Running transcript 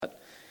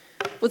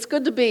Well, it's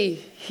good to be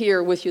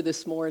here with you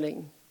this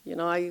morning. You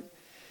know, I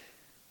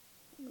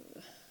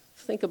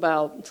think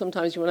about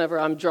sometimes whenever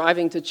I'm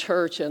driving to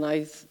church and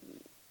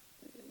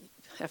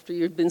after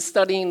you've been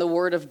studying the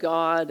Word of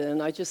God,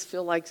 and I just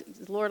feel like,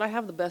 Lord, I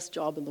have the best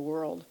job in the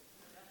world.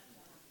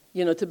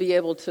 You know, to be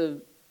able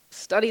to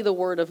study the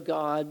Word of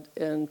God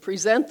and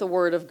present the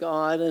Word of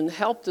God and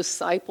help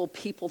disciple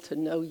people to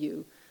know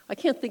you. I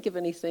can't think of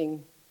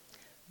anything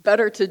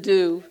better to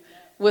do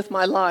with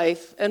my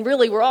life. And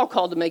really, we're all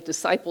called to make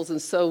disciples,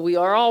 and so we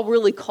are all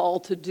really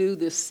called to do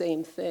this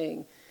same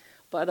thing.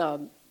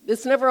 But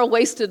it's never a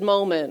wasted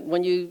moment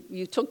when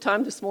you took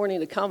time this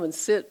morning to come and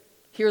sit,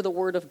 hear the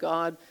Word of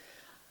God.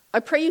 I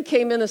pray you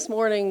came in this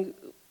morning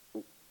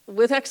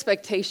with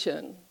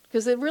expectation,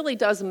 because it really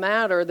does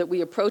matter that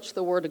we approach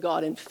the Word of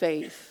God in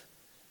faith,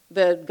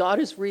 that God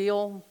is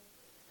real,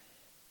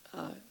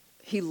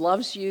 He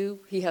loves you,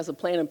 He has a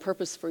plan and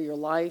purpose for your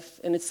life,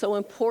 and it's so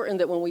important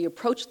that when we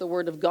approach the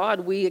Word of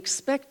God, we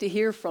expect to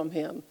hear from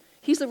Him.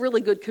 He's a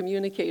really good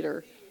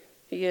communicator.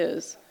 He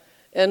is.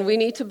 And we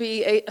need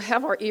to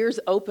have our ears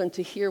open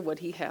to hear what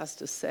He has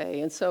to say.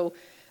 And so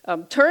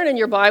turn in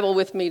your Bible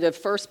with me to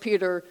 1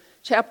 Peter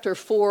chapter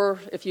 4.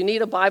 If you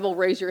need a Bible,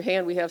 raise your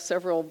hand. We have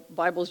several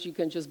Bibles you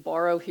can just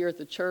borrow here at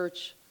the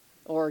church,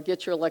 or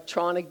get your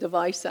electronic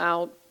device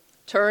out.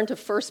 Turn to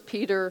 1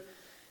 Peter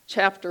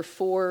chapter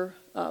 4,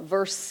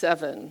 verse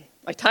 7.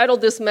 I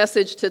titled this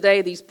message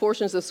today, these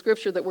portions of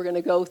Scripture that we're going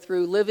to go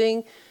through,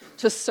 Living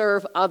to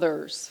Serve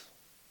Others.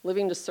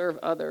 Living to serve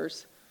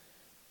others.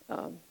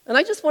 And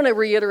I just want to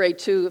reiterate,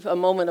 too, a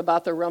moment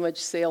about the rummage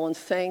sale and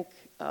thank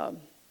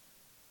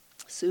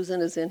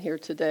Susan is in here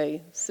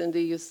today.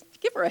 Cindy,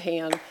 give her a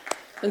hand.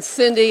 And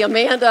Cindy,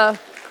 Amanda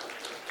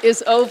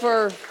is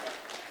over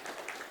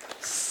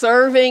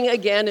serving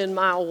again in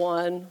mile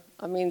one.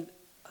 I mean,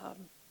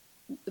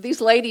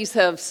 these ladies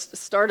have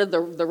started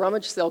the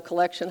rummage sale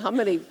collection.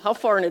 How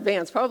far in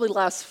advance? Probably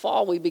last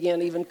fall we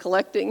began even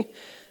collecting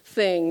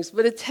things.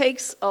 But it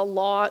takes a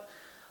lot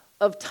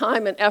of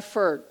time and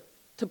effort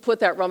to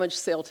put that rummage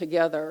sale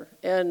together.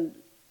 And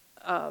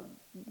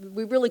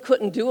we really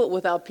couldn't do it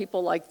without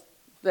people like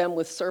them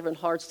with servant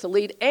hearts to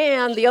lead,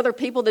 and the other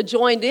people that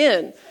joined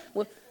in.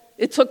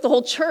 It took the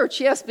whole church,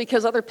 yes,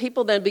 because other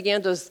people then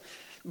began to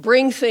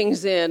bring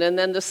things in, and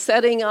then the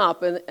setting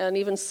up and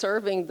even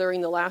serving during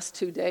the last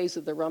 2 days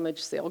of the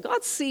rummage sale.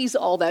 God sees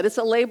all that. It's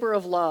a labor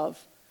of love,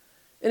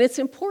 and it's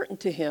important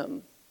to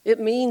Him. It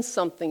means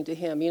something to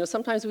Him. You know,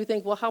 sometimes we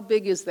think, well, how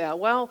big is that?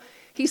 Well,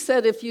 He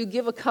said, if you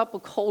give a cup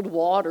of cold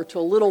water to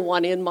a little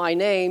one in my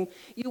name,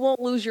 you won't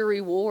lose your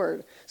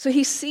reward. So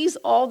He sees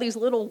all these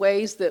little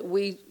ways that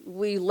we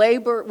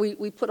labor,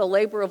 we put a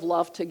labor of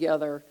love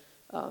together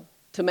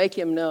to make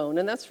Him known.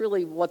 And that's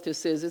really what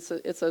this is.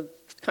 It's a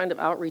kind of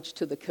outreach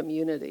to the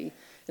community.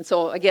 And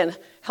so, again,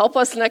 help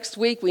us next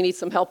week. We need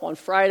some help on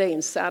Friday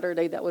and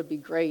Saturday. That would be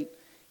great.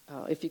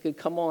 If you could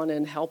come on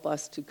and help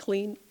us to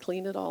clean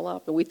it all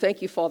up. And we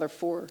thank you, Father,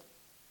 for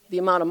the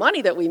amount of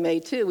money that we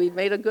made, too. We've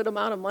made a good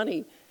amount of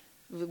money,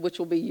 which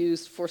will be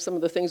used for some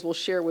of the things we'll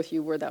share with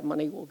you where that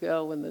money will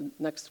go in the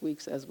next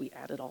weeks as we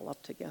add it all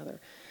up together.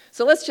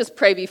 So let's just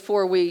pray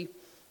before we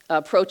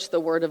approach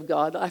the Word of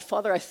God.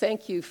 Father, I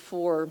thank you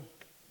for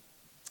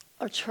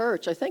our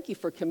church. I thank you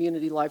for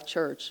Community Life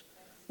Church.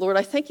 Lord,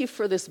 I thank you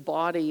for this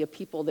body of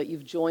people that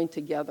you've joined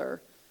together.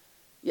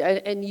 Yeah,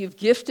 and you've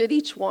gifted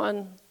each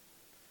one.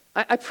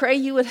 I pray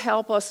you would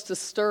help us to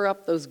stir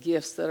up those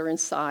gifts that are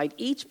inside.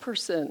 Each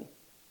person,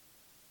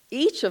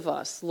 each of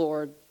us,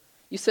 Lord,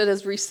 you said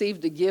has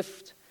received a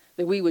gift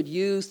that we would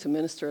use to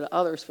minister to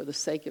others for the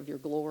sake of your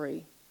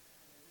glory.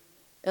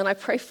 And I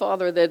pray,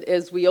 Father, that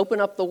as we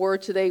open up the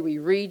Word today, we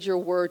read your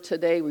Word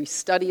today, we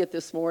study it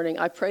this morning,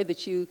 I pray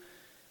that you,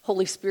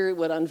 Holy Spirit,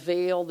 would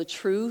unveil the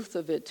truth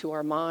of it to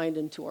our mind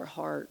and to our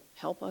heart.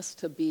 Help us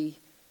to be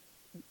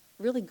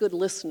really good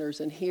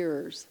listeners and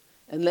hearers.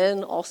 And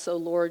then also,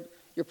 Lord,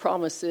 your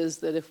promise is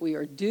that if we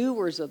are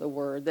doers of the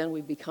word, then we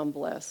become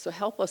blessed. So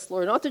help us,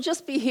 Lord, not to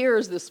just be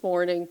hearers this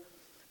morning,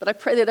 but I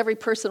pray that every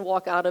person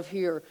walk out of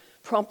here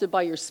prompted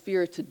by your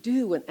Spirit to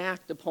do and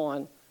act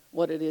upon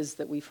what it is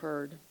that we've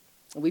heard.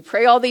 And we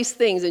pray all these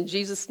things in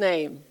Jesus'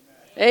 name.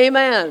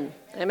 Amen.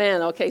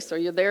 Amen. Okay, so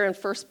you're there in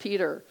 1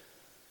 Peter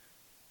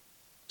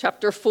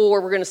chapter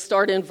 4. We're going to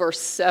start in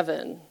verse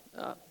 7.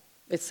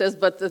 It says,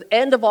 but the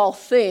end of all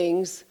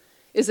things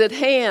is at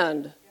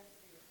hand.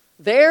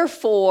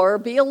 Therefore,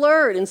 be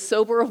alert and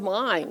sober of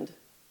mind,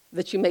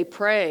 that you may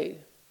pray.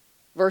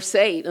 Verse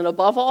 8, and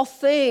above all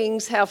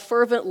things, have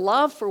fervent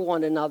love for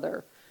one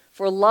another,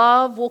 for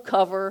love will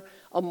cover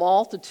a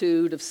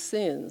multitude of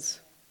sins.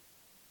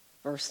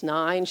 Verse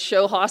 9,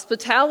 show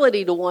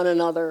hospitality to one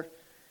another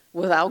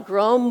without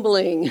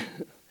grumbling.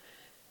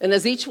 And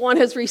as each one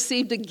has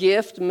received a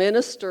gift,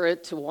 minister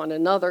it to one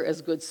another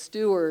as good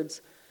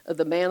stewards of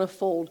the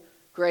manifold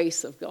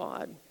grace of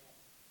God.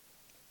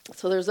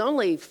 So there's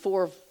only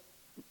 4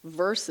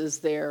 verses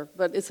there,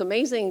 but it's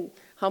amazing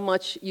how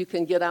much you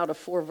can get out of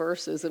 4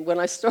 verses. And when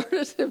I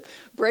started to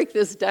break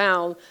this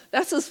down,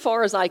 that's as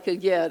far as I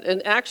could get.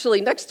 And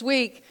actually, next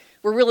week,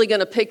 we're really going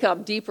to pick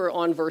up deeper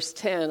on verse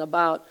 10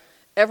 about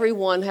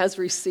everyone has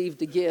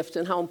received a gift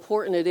and how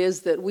important it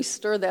is that we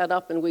stir that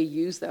up and we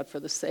use that for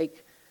the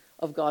sake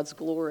of God's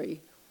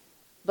glory.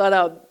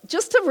 But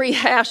just to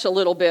rehash a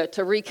little bit,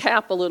 to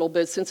recap a little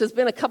bit, since it's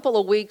been a couple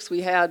of weeks,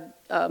 we had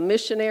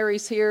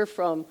missionaries here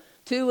from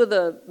two of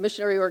the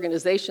missionary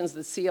organizations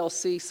that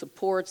CLC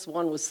supports.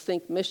 One was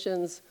Think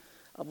Missions,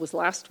 was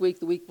last week.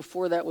 The week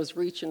before that was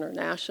Reach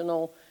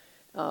International.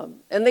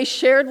 And they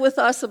shared with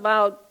us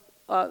about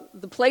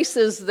the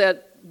places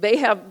that they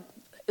have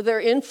their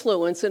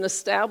influence in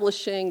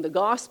establishing the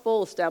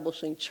gospel,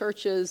 establishing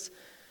churches.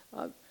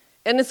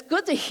 And it's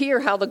good to hear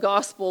how the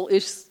gospel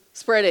is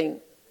spreading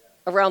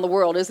around the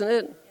world, isn't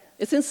it?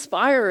 It's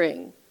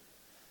inspiring.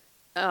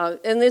 And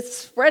it's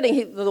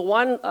spreading.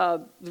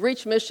 The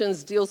Reach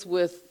Missions deals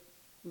with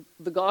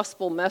the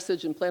gospel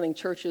message and planting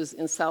churches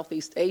in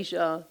Southeast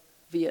Asia,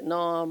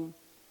 Vietnam,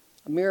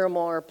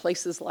 Myanmar,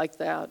 places like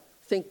that.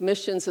 Think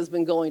Missions has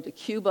been going to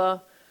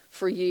Cuba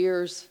for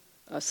years.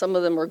 Some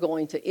of them are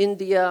going to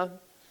India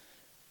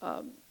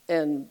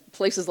and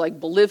places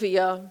like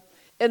Bolivia.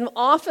 And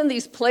often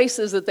these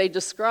places that they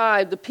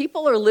describe, the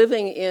people are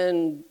living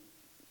in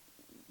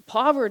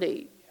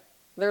poverty.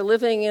 They're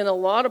living in a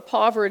lot of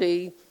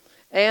poverty,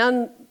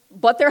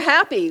 but they're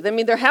happy. I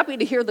mean, they're happy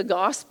to hear the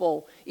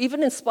gospel,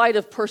 even in spite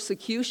of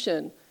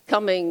persecution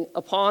coming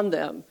upon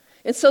them.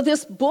 And so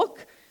this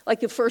book,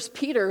 like in 1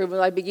 Peter, when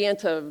I began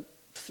to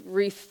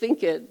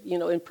rethink it,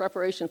 in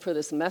preparation for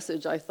this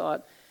message, I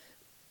thought,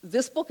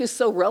 this book is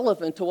so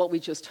relevant to what we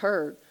just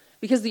heard.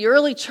 Because the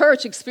early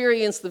church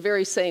experienced the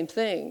very same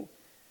thing.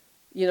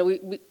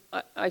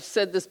 I've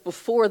said this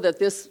before, that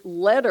this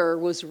letter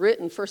was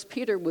written, 1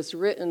 Peter was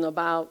written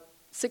about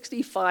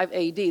 65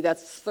 AD.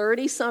 That's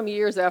 30-some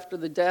years after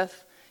the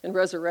death and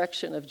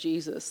resurrection of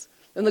Jesus.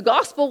 And the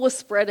gospel was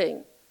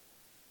spreading.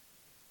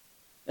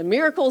 And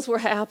miracles were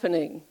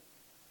happening.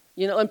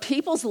 And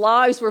people's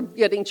lives were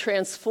getting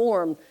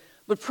transformed.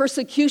 But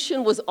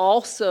persecution was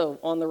also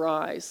on the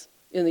rise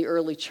in the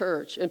early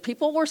church. And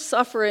people were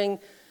suffering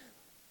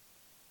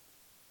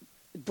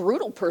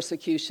brutal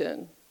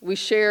persecution. We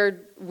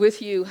shared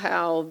with you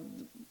how,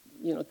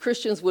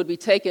 Christians would be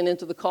taken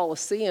into the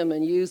Colosseum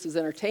and used as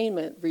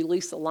entertainment,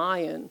 release a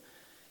lion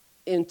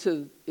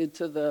into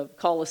the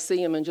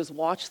Colosseum and just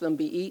watch them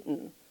be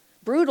eaten.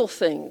 Brutal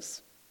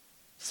things,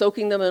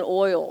 soaking them in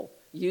oil,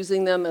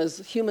 using them as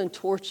human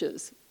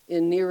torches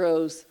in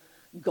Nero's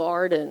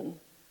garden.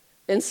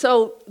 And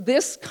so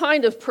this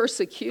kind of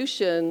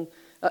persecution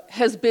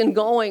has been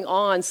going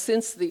on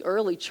since the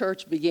early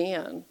church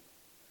began.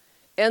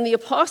 And the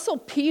Apostle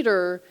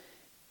Peter,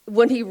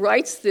 when he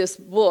writes this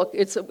book,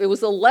 it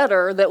was a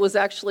letter that was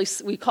actually,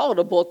 we call it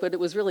a book, but it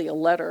was really a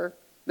letter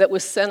that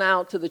was sent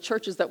out to the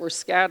churches that were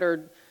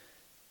scattered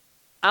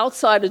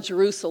outside of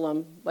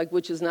Jerusalem,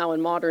 which is now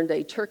in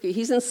modern-day Turkey.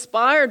 He's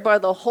inspired by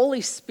the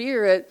Holy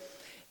Spirit,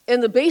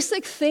 and the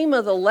basic theme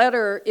of the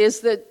letter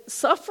is that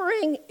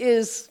suffering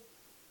is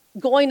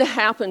going to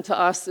happen to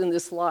us in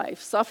this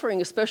life.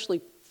 Suffering,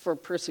 especially for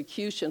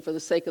persecution, for the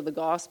sake of the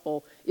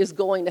gospel, is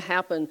going to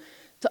happen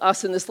to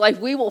us in this life.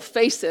 We will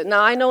face it.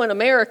 Now, I know in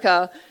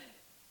America,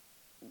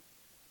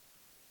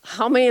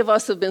 how many of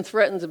us have been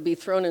threatened to be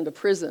thrown into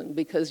prison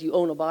because you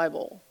own a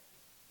Bible?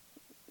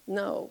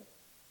 No.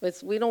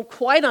 We don't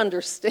quite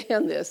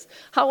understand this.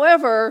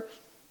 However,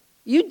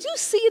 you do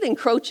see it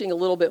encroaching a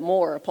little bit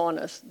more upon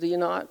us, do you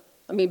not?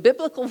 I mean,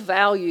 biblical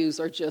values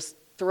are just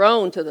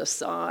thrown to the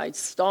side,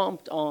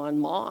 stomped on,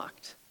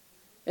 mocked.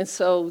 And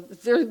so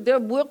there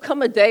will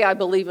come a day, I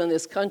believe, in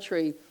this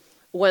country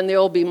when there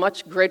will be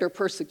much greater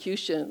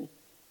persecution.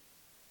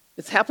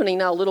 It's happening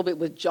now a little bit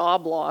with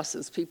job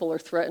losses. People are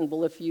threatened,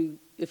 well, if you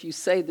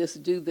say this,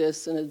 do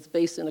this, and it's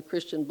based in a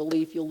Christian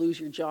belief, you'll lose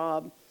your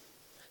job.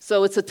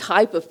 So it's a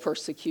type of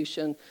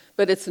persecution,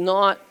 but it's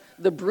not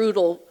the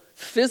brutal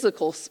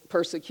physical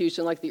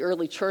persecution like the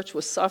early church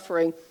was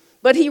suffering.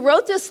 But he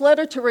wrote this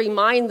letter to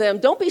remind them,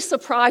 don't be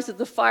surprised at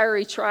the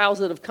fiery trials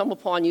that have come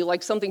upon you,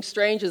 like something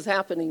strange is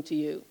happening to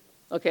you,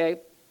 okay?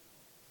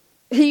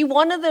 He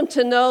wanted them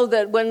to know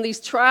that when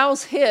these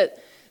trials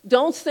hit,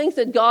 don't think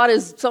that God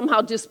is somehow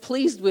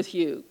displeased with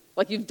you,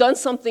 like you've done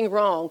something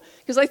wrong.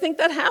 Because I think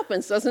that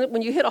happens, doesn't it?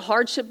 When you hit a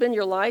hardship in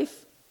your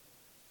life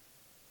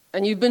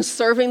and you've been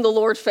serving the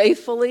Lord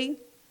faithfully,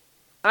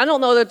 I don't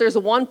know that there's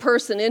one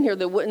person in here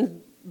that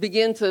wouldn't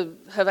begin to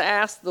have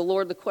asked the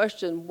Lord the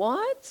question,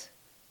 what?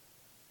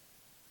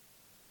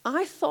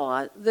 I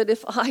thought that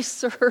if I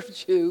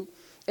served you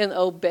and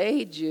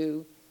obeyed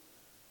you,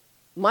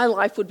 my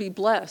life would be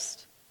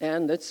blessed.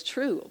 And it's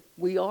true.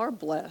 We are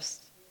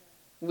blessed.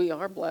 We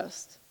are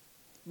blessed.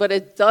 But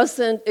it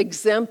doesn't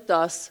exempt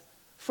us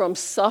from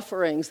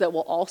sufferings that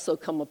will also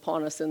come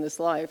upon us in this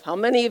life. How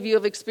many of you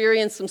have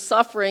experienced some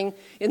suffering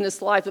in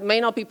this life? It may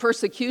not be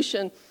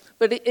persecution,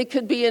 but it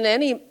could be in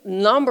any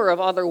number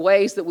of other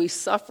ways that we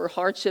suffer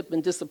hardship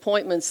and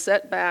disappointments,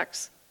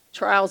 setbacks,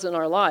 trials in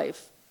our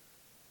life.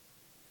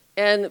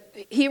 And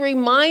he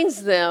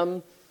reminds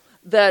them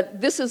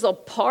that this is a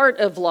part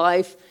of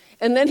life,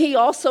 and then he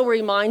also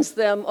reminds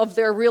them of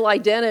their real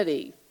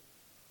identity.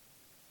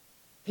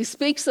 He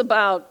speaks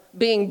about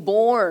being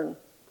born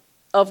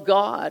of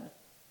God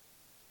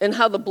and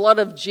how the blood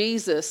of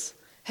Jesus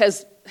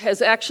has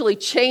actually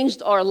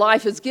changed our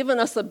life, has given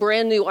us a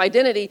brand new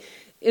identity.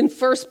 In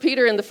 1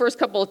 Peter, in the first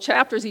couple of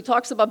chapters, he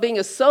talks about being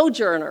a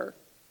sojourner.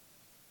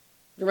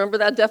 Remember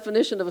that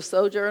definition of a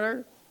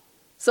sojourner?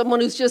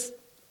 Someone who's just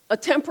a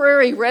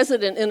temporary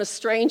resident in a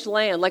strange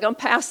land, like I'm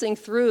passing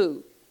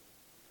through.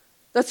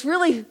 That's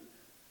really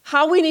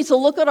how we need to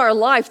look at our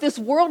life. This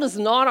world is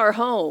not our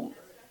home.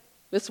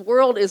 This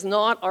world is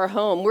not our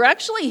home. We're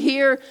actually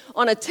here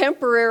on a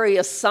temporary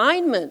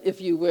assignment, if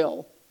you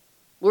will.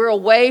 We're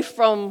away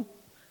from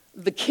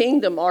the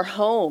kingdom, our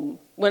home.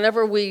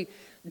 Whenever we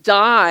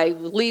die,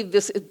 leave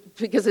this,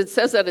 because it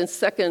says that in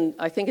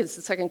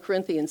 2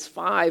 Corinthians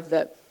 5,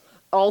 that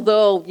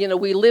although,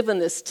 we live in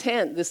this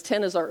tent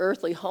is our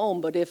earthly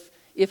home, but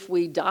if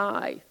we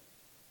die,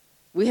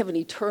 we have an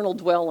eternal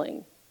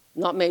dwelling,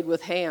 not made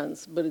with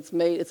hands, but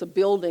it's a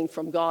building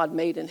from God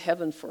made in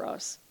heaven for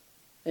us.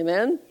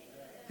 Amen?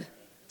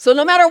 So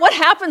no matter what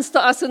happens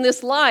to us in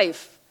this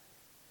life,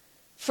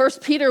 1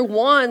 Peter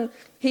 1,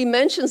 he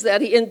mentions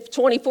that. In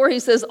 24, he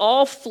says,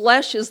 all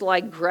flesh is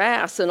like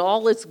grass, and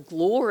all its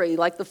glory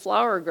like the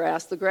flower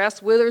grass. The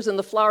grass withers and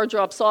the flower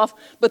drops off,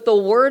 but the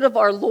word of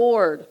our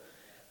Lord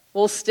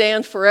will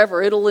stand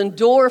forever. It'll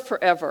endure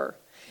forever.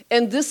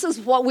 And this is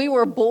what we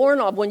were born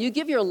of. When you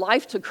give your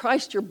life to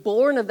Christ, you're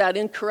born of that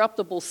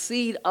incorruptible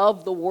seed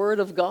of the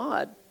word of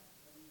God.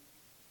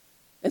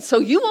 And so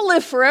you will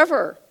live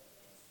forever.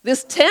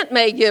 This tent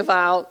may give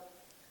out,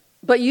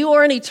 but you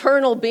are an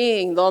eternal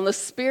being. On the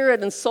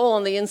spirit and soul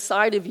on the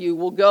inside of you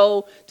will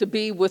go to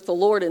be with the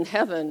Lord in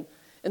heaven.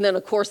 And then,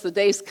 of course, the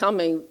day's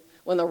coming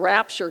when the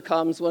rapture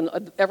comes, when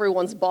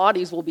everyone's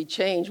bodies will be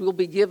changed. We'll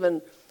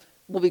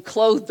be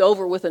clothed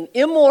over with an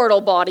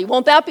immortal body.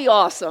 Won't that be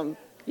awesome?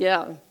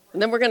 Yeah.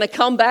 And then we're going to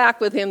come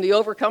back with him. The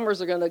overcomers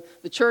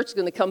the church is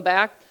going to come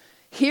back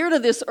here to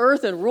this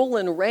earth and rule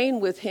and reign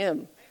with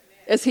him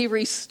as he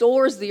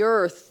restores the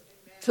earth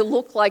to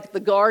look like the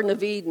Garden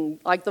of Eden,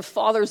 like the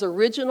Father's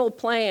original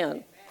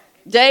plan.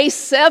 Day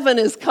 7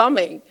 is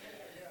coming.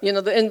 In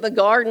the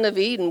Garden of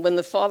Eden, when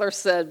the Father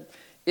said,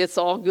 it's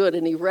all good,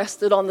 and he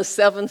rested on the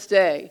 7th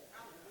day.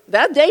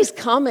 That day's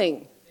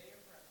coming.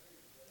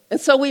 And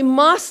so we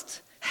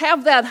must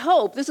have that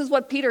hope. This is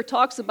what Peter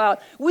talks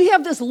about. We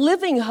have this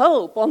living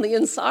hope on the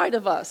inside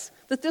of us,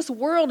 that this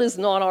world is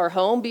not our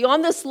home.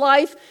 Beyond this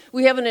life,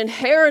 we have an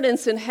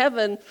inheritance in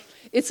heaven.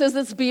 It says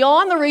it's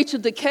beyond the reach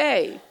of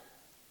decay.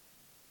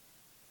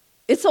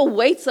 It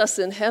awaits us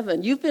in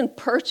heaven. You've been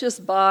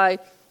purchased by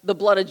the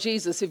blood of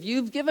Jesus. If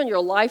you've given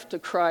your life to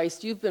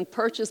Christ, you've been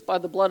purchased by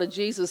the blood of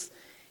Jesus.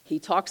 He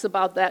talks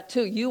about that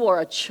too. You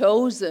are a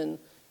chosen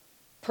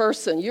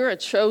person. You're a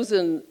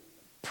chosen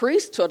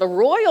priesthood, a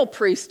royal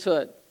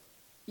priesthood.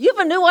 You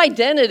have a new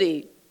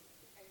identity.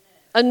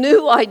 A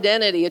new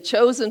identity, a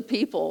chosen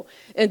people.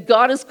 And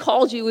God has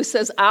called you, he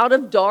says, out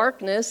of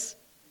darkness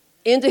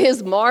into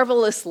his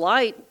marvelous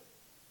light.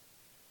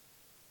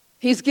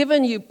 He's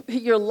given you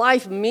your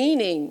life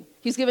meaning.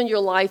 He's given your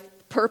life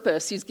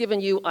purpose. He's given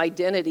you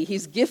identity.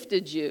 He's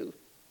gifted you.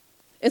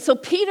 And so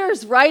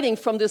Peter's writing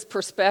from this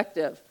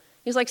perspective.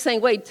 He's like saying,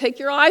 wait, take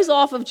your eyes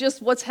off of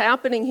just what's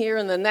happening here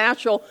in the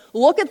natural.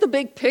 Look at the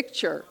big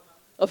picture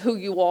of who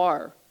you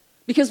are.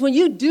 Because when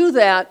you do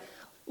that,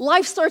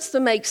 life starts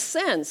to make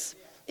sense.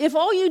 If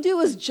all you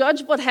do is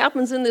judge what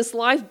happens in this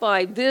life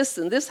by this,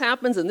 and this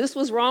happens, and this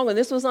was wrong, and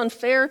this was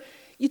unfair,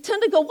 you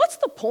tend to go, what's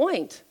the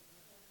point?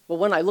 But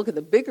when I look at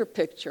the bigger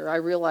picture, I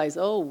realize,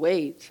 oh,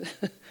 wait,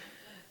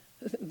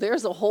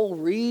 there's a whole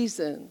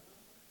reason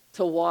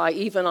to why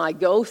even I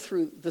go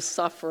through the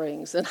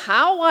sufferings and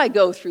how I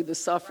go through the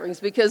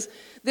sufferings, because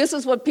this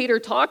is what Peter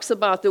talks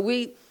about, that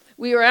we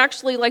are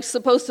actually like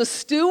supposed to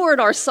steward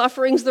our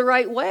sufferings the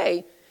right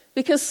way,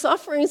 because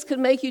sufferings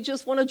can make you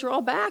just want to draw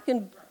back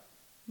and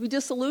be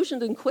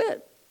disillusioned and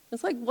quit.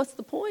 It's like, what's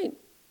the point?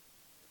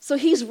 So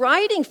he's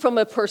writing from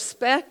a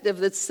perspective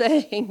that's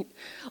saying,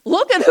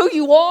 look at who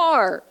you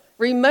are.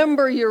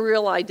 Remember your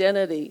real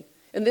identity.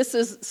 And this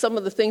is some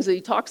of the things that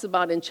he talks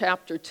about in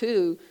chapter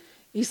 2.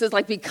 He says,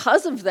 like,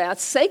 because of that,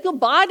 say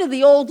goodbye to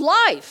the old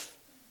life.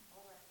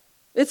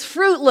 It's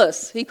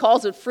fruitless. He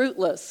calls it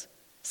fruitless.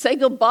 Say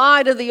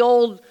goodbye to the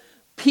old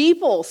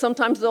people,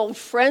 sometimes the old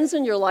friends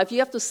in your life. You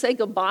have to say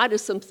goodbye to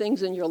some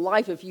things in your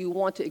life if you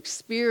want to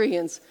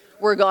experience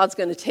where God's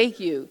going to take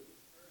you.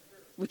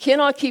 We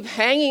cannot keep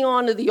hanging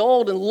on to the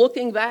old and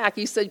looking back.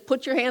 He said,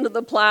 put your hand to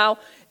the plow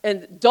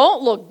and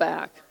don't look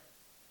back.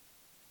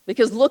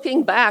 Because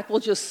looking back will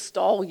just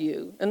stall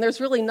you. And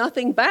there's really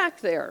nothing back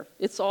there.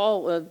 It's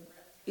all an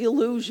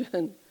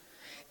illusion.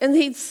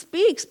 And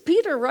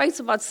Peter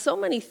writes about so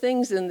many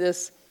things in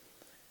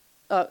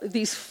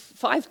these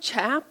 5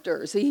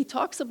 chapters. He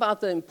talks about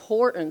the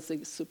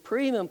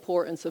supreme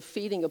importance of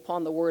feeding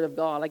upon the Word of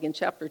God. Like in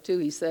chapter 2,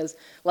 he says,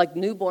 like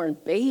newborn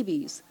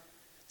babies,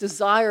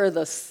 desire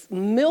the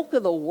milk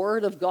of the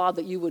Word of God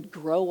that you would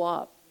grow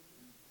up.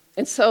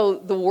 And so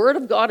the Word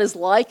of God is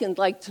likened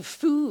like to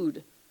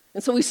food.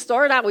 And so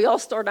we all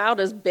start out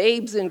as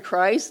babes in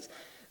Christ,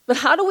 But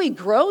how do we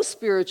grow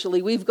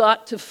spiritually? We've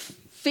got to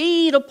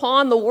feed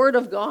upon the Word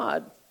of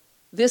God.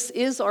 This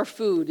is our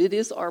food. It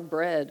is our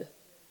bread.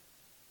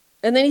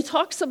 And then he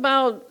talks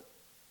about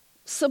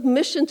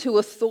submission to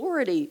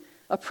authority,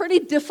 a pretty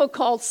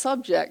difficult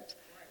subject.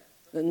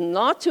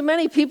 Not too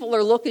many people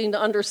are looking to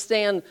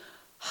understand,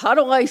 how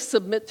do I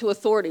submit to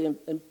authority?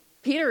 And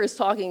Peter is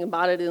talking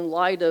about it in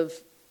light of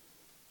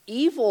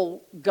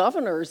evil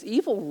governors,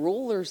 evil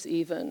rulers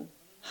even.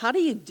 How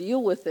do you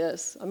deal with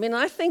this? I mean,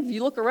 I think if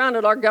you look around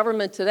at our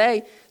government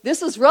today,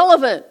 this is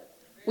relevant.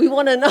 We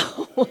want to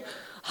know,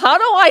 how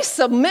do I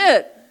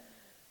submit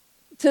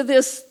to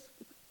this,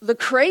 the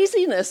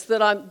craziness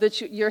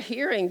that you're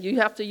hearing? You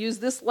have to use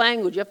this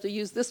language. You have to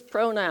use this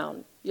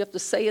pronoun. You have to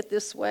say it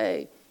this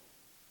way.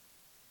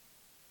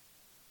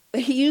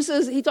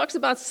 He talks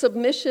about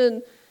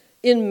submission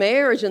in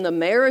marriage, in the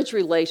marriage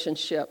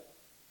relationship.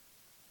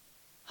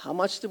 How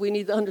much do we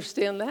need to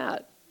understand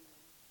that?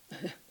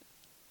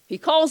 He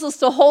calls us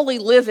to holy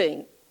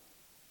living.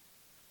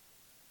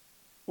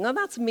 Now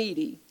that's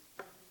meaty.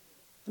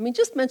 I mean,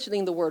 just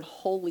mentioning the word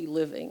holy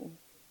living,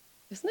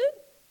 isn't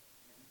it?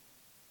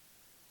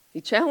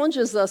 He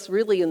challenges us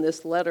really in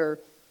this letter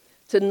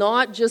to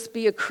not just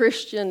be a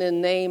Christian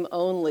in name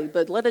only,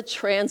 but let it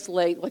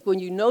translate. Like when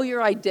you know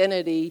your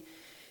identity,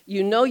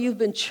 you know you've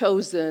been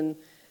chosen,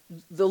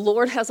 the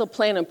Lord has a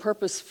plan and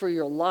purpose for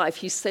your life.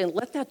 He's saying,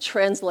 let that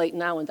translate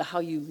now into how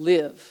you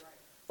live.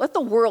 Let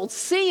the world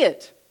see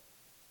it.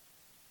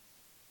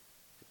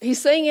 He's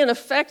saying, in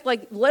effect,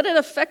 like, let it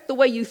affect the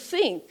way you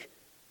think.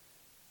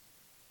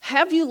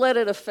 Have you let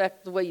it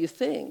affect the way you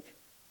think?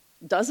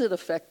 Does it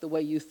affect the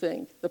way you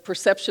think? The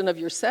perception of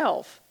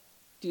yourself?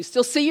 Do you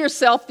still see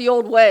yourself the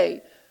old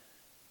way?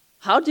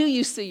 How do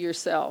you see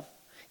yourself?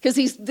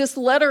 Because this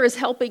letter is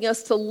helping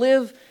us to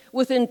live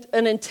with an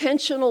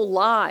intentional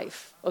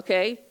life,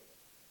 okay?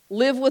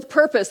 Live with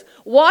purpose.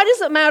 Why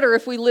does it matter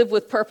if we live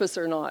with purpose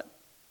or not?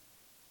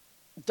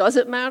 Does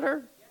it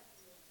matter?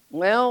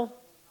 Well,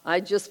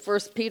 1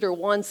 Peter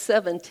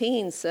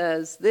 1:17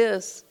 says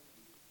this.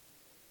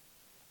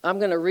 I'm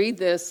going to read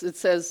this. It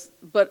says,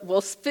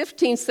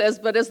 15 says,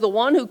 but as the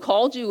one who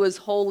called you is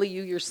holy,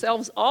 you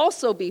yourselves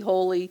also be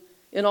holy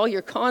in all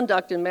your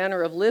conduct and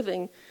manner of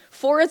living.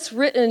 For it's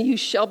written, you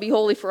shall be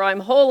holy, for I am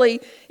holy.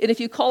 And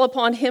if you call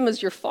upon him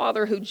as your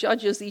Father who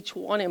judges each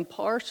one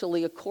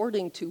impartially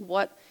according to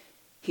what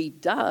he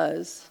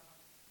does,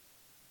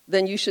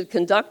 then you should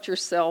conduct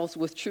yourselves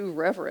with true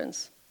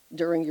reverence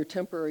during your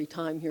temporary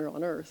time here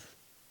on earth.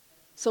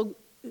 So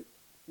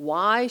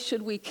why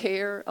should we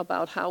care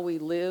about how we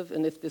live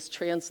and if this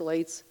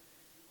translates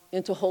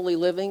into holy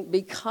living?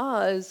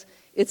 Because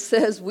it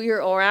says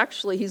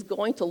he's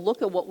going to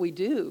look at what we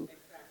do.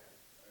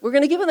 We're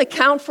going to give an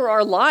account for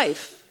our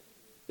life.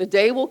 The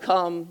day will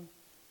come,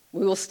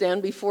 we will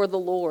stand before the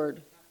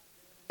Lord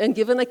and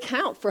give an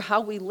account for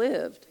how we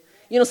lived.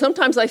 You know,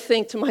 sometimes I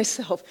think to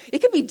myself, it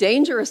can be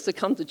dangerous to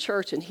come to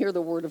church and hear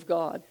the Word of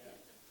God.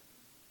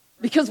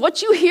 Because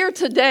what you hear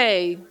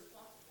today,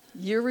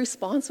 you're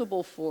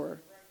responsible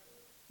for.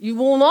 You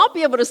will not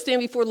be able to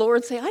stand before the Lord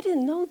and say, I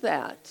didn't know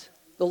that.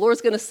 The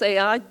Lord's going to say,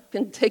 I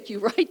can take you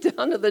right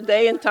down to the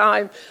day and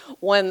time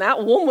when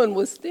that woman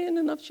was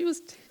standing up. She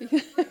was,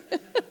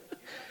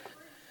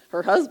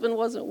 her husband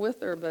wasn't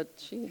with her,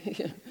 but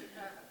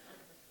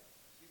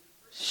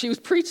she was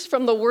preached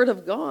from the Word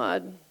of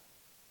God.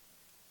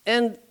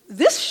 And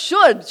this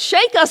should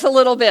shake us a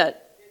little bit.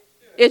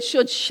 It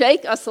should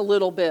shake us a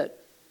little bit.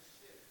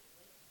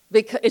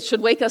 Because it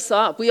should wake us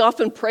up. We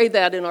often pray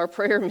that in our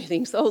prayer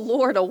meetings. Oh,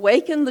 Lord,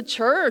 awaken the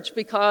church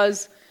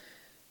because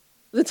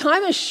the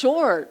time is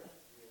short.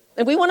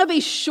 And we want to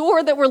be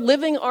sure that we're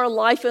living our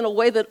life in a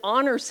way that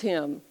honors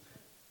him.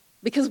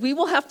 Because we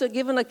will have to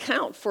give an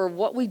account for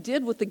what we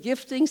did with the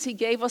giftings he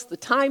gave us, the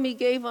time he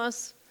gave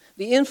us,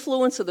 the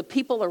influence of the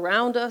people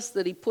around us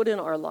that he put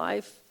in our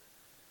life.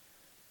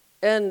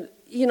 And,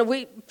 you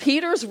know,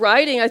 Peter's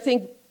writing, I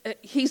think,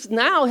 he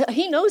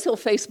knows he'll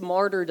face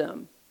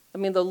martyrdom. I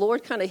mean, the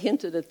Lord kind of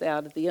hinted at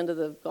that at the end of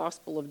the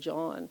Gospel of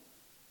John,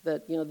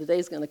 that, you know, the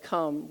day's going to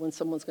come when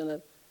someone's going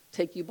to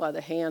take you by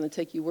the hand and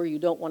take you where you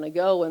don't want to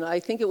go. And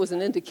I think it was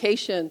an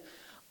indication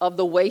of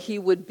the way he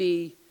would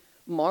be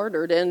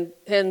martyred. And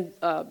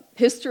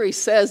history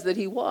says that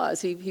he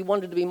was. He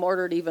wanted to be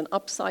martyred even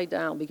upside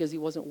down because he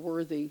wasn't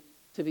worthy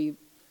to be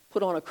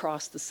put on a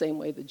cross the same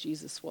way that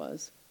Jesus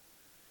was.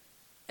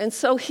 And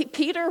so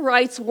Peter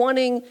writes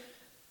wanting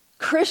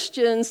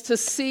Christians to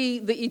see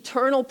the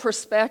eternal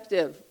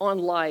perspective on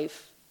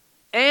life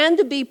and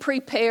to be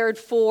prepared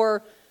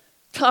for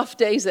tough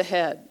days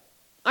ahead.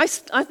 I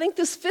think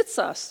this fits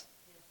us.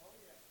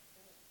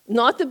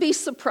 Not to be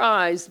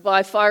surprised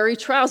by fiery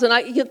trials.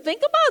 And you can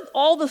think about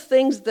all the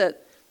things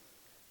that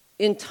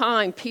in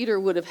time Peter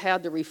would have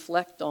had to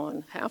reflect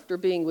on after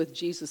being with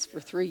Jesus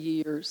for 3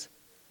 years.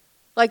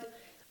 Like,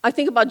 I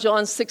think about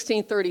John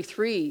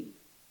 16:33,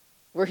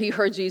 where he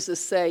heard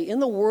Jesus say, in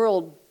the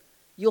world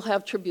you'll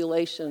have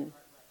tribulation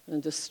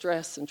and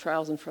distress and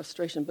trials and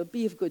frustration, but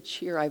be of good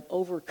cheer. I've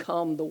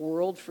overcome the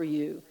world for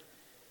you.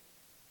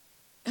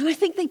 And I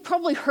think they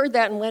probably heard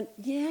that and went,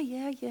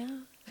 yeah.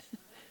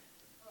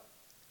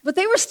 But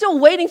they were still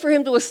waiting for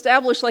him to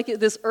establish like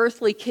this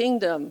earthly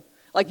kingdom.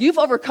 Like, you've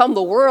overcome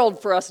the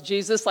world for us,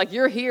 Jesus. Like,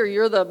 you're here.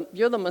 You're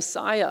the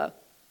Messiah.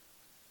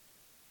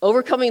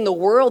 Overcoming the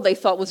world, they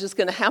thought, was just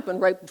going to happen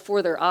right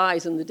before their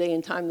eyes in the day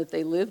and time that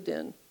they lived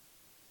in.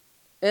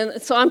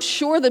 And so I'm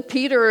sure that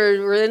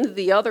Peter and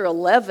the other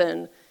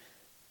 11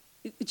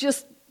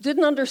 just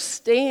didn't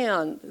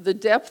understand the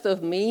depth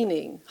of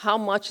meaning, how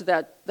much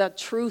that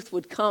truth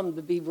would come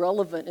to be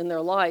relevant in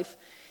their life,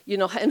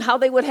 and how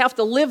they would have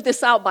to live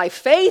this out by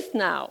faith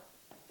now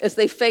as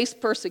they face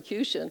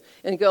persecution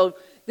and go,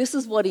 this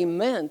is what he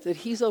meant, that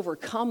he's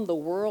overcome the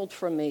world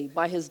for me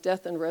by his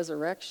death and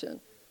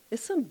resurrection.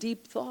 It's some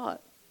deep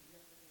thought.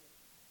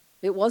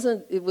 It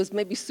was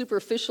maybe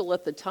superficial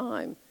at the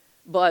time,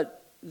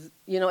 but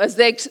as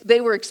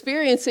they were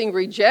experiencing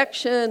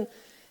rejection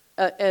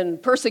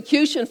and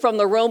persecution from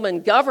the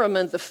Roman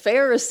government, the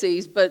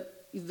Pharisees,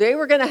 but they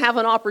were going to have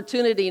an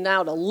opportunity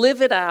now to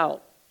live it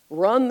out,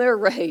 run their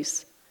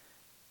race,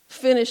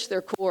 finish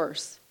their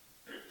course.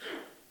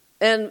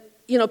 And,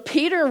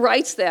 Peter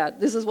writes that.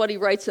 This is what he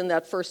writes in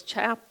that first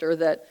chapter,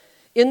 that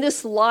in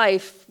this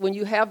life, when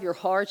you have your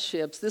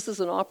hardships, this is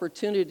an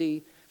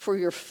opportunity for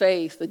your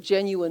faith, the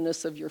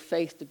genuineness of your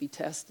faith to be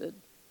tested.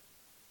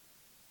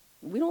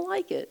 We don't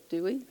like it,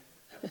 do we?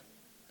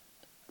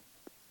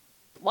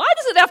 Why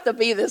does it have to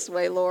be this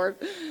way, Lord?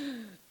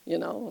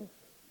 And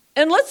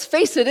let's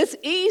face it, it's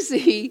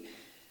easy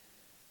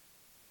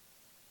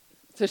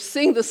to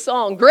sing the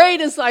song,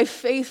 great is thy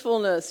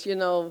faithfulness,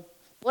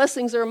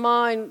 blessings are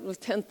mine with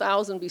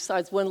 10,000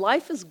 besides. When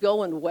life is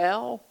going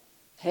well,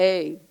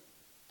 hey,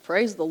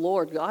 praise the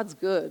Lord, God's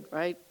good,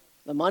 right?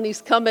 The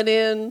money's coming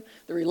in,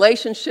 the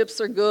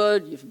relationships are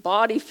good, your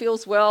body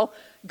feels well.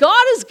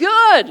 God is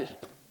good.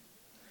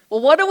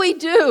 Well, what do we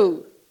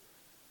do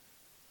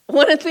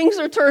when things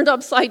are turned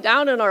upside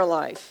down in our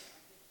life?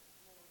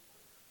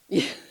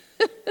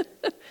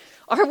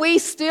 Are we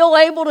still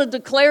able to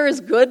declare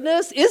his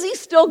goodness? Is he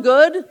still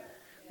good?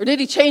 Or did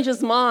he change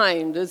his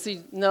mind?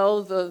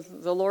 No,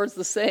 the Lord's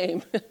the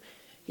same.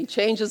 He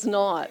changes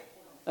not.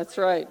 That's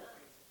right.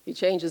 He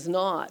changes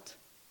not.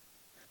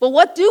 But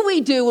what do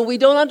we do when we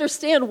don't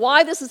understand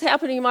why this is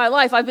happening in my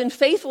life? I've been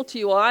faithful to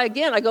you. I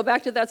go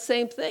back to that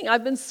same thing.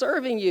 I've been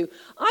serving you.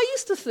 I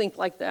used to think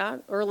like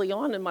that early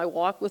on in my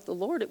walk with the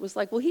Lord. It was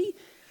like, well,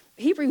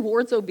 he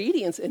rewards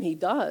obedience, and he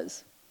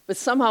does. But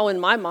somehow in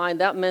my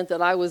mind, that meant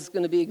that I was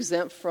going to be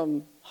exempt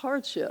from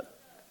hardship.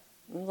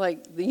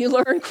 Like, you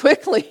learn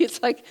quickly.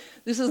 It's like,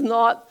 this is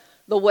not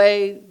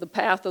the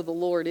path of the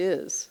Lord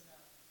is.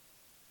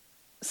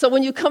 So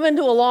when you come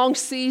into a long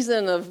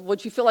season of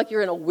what you feel like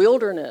you're in a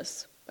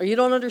wilderness, or you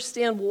don't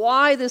understand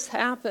why this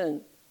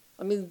happened.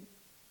 I mean,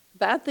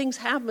 bad things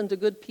happen to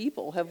good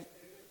people.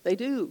 They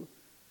do.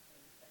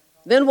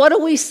 Then what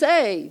do we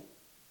say?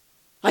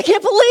 I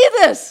can't believe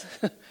this.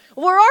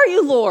 Where are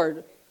you,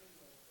 Lord?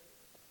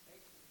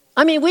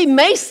 I mean, we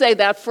may say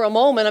that for a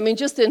moment. I mean,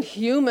 just in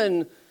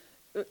human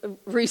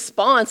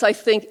response, I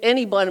think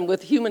anyone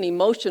with human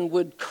emotion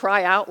would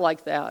cry out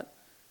like that.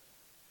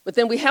 But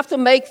then we have to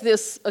make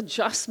this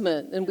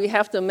adjustment, and we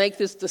have to make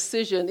this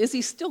decision. Is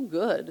he still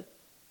good?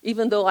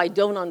 Even though I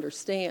don't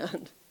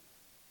understand.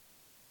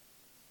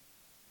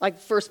 Like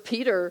 1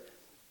 Peter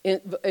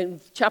in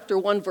chapter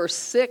 1, verse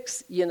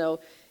 6,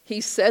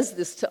 he says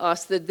this to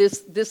us, that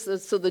this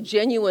is so the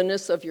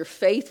genuineness of your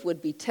faith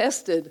would be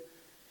tested,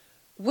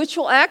 which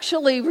will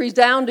actually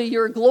redound to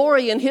your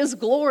glory and his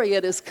glory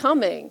at his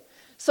coming.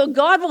 So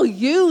God will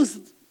use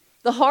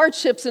the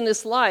hardships in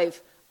this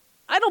life.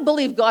 I don't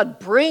believe God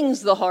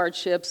brings the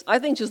hardships. I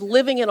think just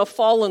living in a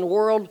fallen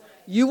world,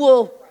 you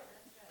will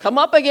come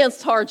up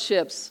against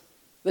hardships.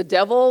 The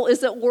devil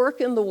is at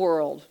work in the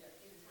world.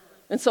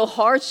 And so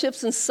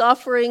hardships and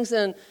sufferings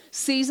and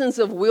seasons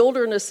of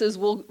wildernesses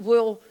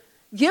will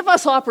give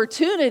us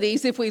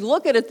opportunities, if we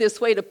look at it this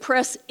way, to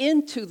press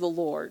into the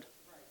Lord.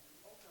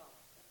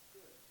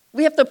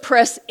 We have to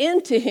press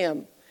into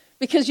him.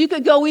 Because you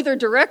could go either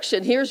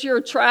direction. Here's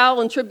your trial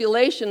and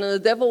tribulation, and the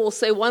devil will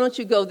say, why don't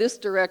you go this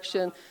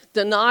direction?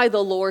 Deny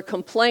the Lord,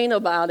 complain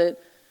about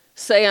it.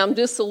 Say, I'm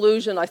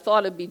disillusioned, I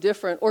thought it'd be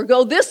different. Or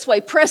go this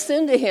way, press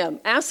into him.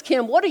 Ask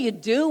him, what are you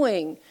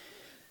doing?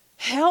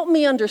 Help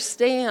me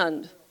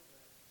understand.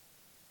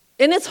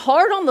 And it's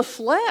hard on the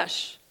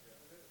flesh.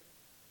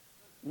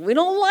 We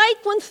don't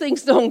like when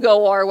things don't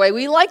go our way.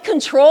 We like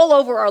control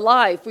over our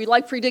life. We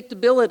like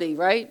predictability,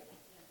 right?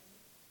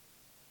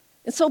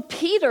 And so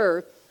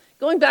Peter,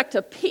 going back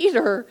to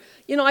Peter,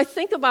 I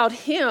think about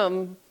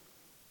him,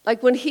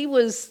 like when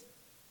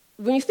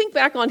you think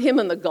back on him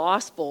in the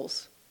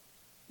Gospels,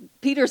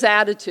 Peter's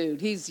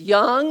attitude, he's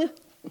young,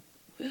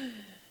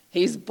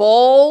 he's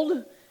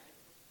bold,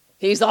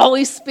 he's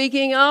always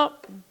speaking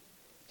up,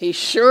 he's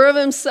sure of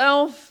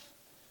himself,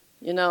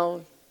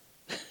 kind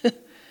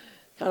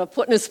of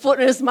putting his foot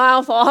in his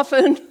mouth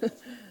often.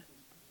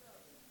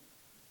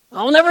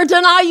 I'll never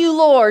deny you,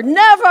 Lord,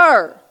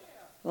 never.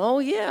 Oh,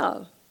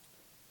 yeah.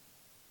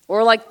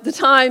 Or like the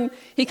time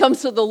he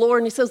comes to the Lord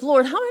and he says,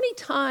 Lord, how many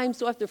times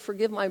do I have to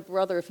forgive my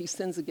brother if he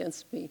sins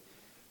against me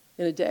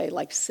in a day?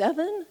 Like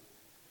 7?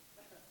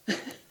 And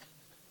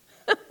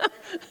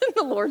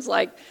the Lord's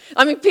like,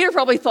 Peter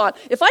probably thought,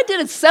 if I did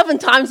it 7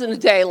 times in a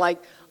day,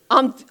 like,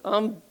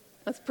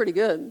 that's pretty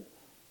good.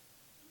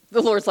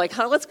 The Lord's like,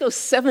 let's go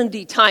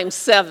 70 times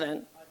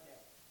 7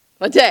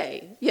 a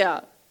day.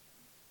 Yeah.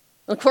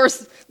 Of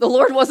course, the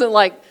Lord wasn't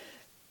like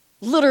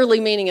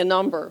literally meaning a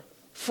number.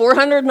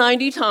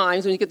 490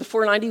 times, when you get to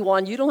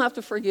 491, you don't have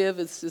to forgive.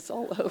 It's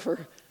all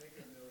over.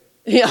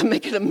 Yeah,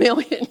 make it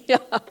 1,000,000. Yeah.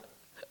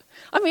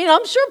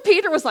 I'm sure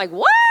Peter was like,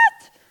 what?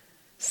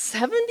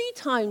 70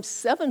 times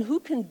 7? Who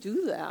can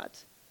do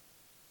that?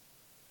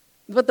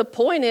 But the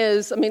point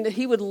is, that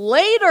he would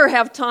later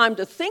have time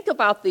to think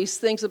about these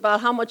things, about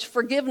how much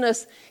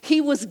forgiveness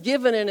he was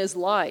given in his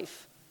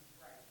life.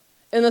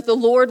 And that the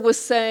Lord was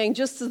saying,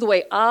 just as the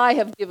way I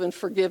have given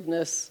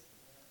forgiveness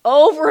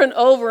over and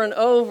over and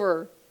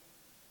over.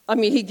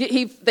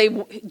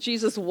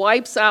 Jesus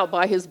wipes out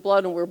by his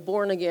blood and we're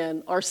born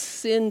again our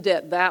sin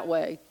debt that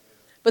way.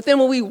 But then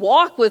when we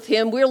walk with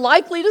him, we're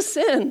likely to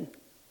sin.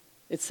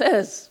 It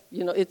says,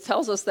 it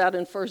tells us that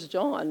in 1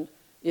 John.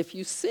 If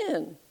you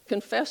sin,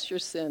 confess your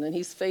sin, and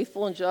he's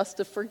faithful and just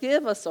to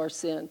forgive us our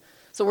sin.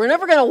 So we're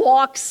never going to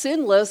walk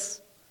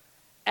sinless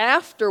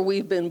after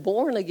we've been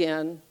born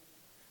again.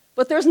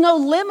 But there's no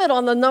limit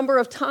on the number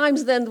of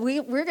times then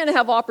we're going to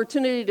have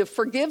opportunity to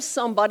forgive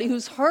somebody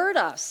who's hurt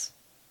us.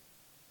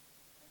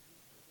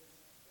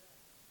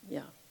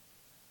 Yeah.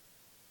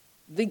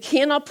 They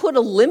cannot put a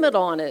limit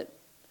on it.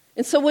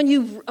 And so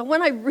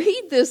when I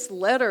read this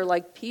letter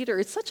like Peter,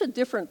 it's such a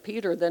different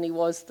Peter than he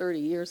was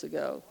 30 years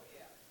ago.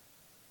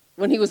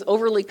 When he was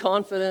overly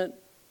confident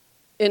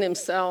in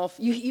himself.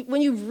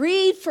 When you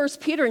read 1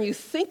 Peter and you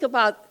think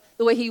about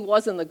the way he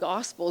was in the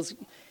Gospels,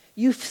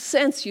 you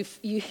sense,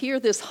 you hear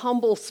this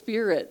humble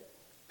spirit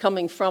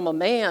coming from a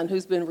man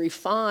who's been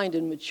refined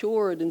and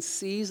matured and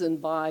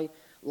seasoned by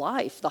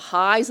life, the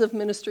highs of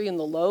ministry and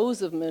the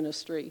lows of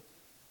ministry.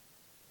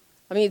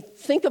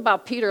 Think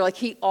about Peter, like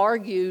he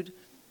argued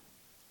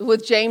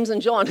with James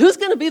and John. Who's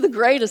going to be the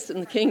greatest in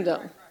the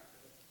kingdom?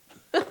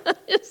 He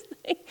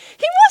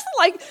wasn't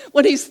like,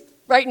 when he's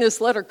writing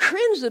this letter,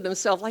 cringed at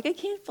himself, like, I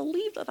can't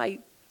believe that I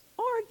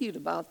argued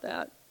about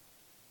that.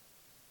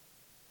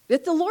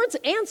 That the Lord's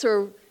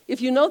answer,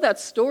 if you know that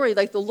story,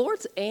 like the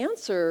Lord's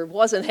answer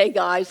wasn't, hey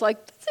guys, like,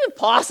 it's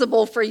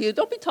impossible for you.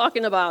 Don't be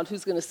talking about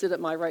who's going to sit at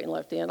my right and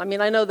left hand.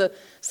 I know the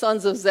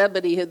sons of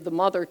Zebedee, the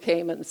mother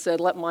came and said,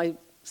 let my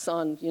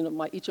son,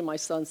 each of my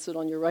sons sit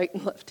on your right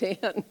and left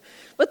hand.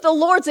 But the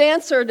Lord's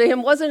answer to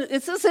him wasn't,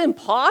 it's just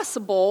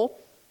impossible.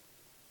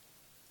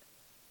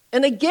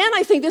 And again,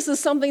 I think this is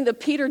something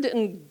that Peter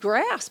didn't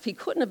grasp. He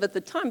couldn't have at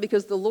the time,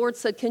 because the Lord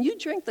said, can you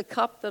drink the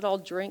cup that I'll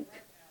drink?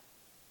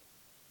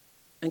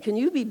 And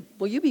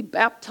will you be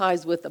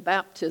baptized with the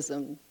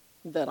baptism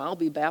that I'll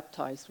be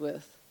baptized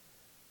with?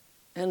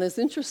 And it's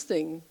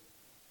interesting.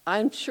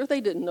 I'm sure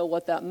they didn't know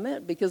what that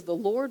meant, because the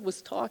Lord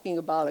was talking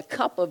about a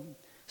cup of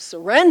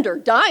surrender,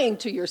 dying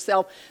to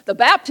yourself. The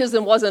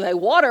baptism wasn't a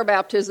water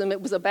baptism.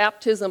 It was a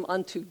baptism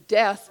unto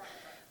death.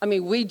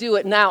 We do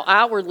it now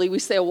outwardly. We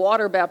say a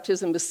water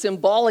baptism is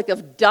symbolic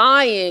of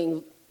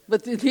dying.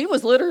 But he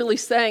was literally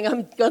saying,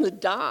 I'm going to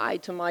die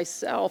to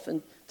myself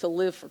and to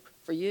live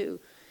for you.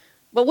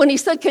 But when he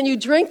said, can you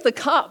drink the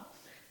cup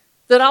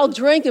that I'll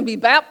drink and be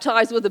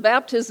baptized with the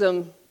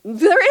baptism?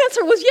 Their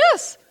answer was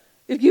yes.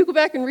 If you go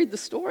back and read the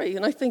story,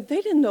 and I think they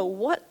didn't know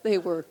what they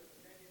were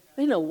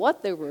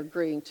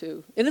agreeing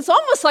to. And it's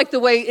almost like the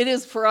way it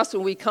is for us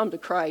when we come to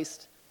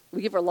Christ.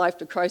 We give our life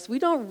to Christ. We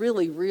don't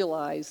really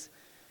realize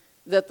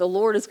that the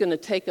Lord is going to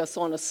take us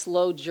on a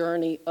slow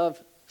journey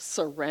of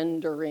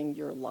surrendering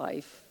your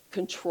life,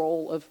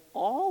 control of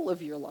all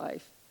of your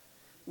life,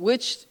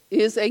 which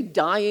is a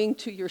dying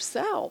to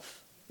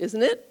yourself,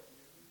 isn't it?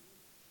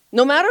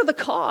 No matter the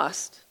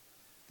cost,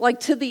 like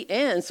to the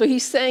end. So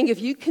he's saying, if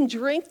you can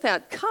drink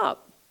that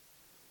cup,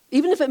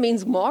 even if it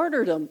means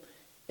martyrdom,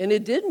 and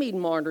it did mean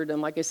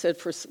martyrdom, like I said,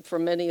 for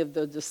many of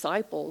the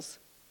disciples.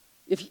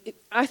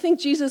 I think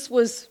Jesus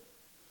was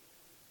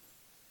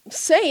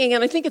saying,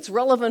 and I think it's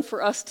relevant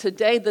for us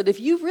today, that if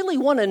you really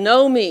want to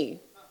know me,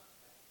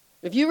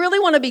 if you really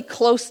want to be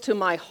close to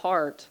my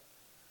heart,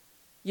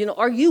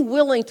 are you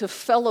willing to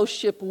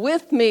fellowship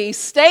with me,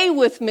 stay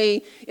with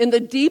me in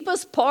the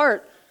deepest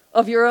part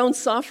of your own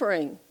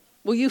suffering?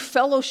 Will you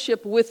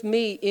fellowship with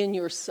me in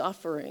your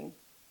suffering?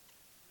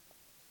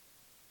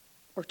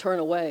 Or turn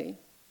away?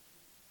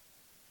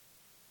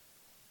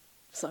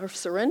 So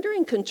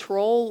surrendering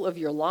control of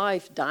your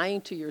life,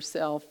 dying to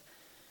yourself,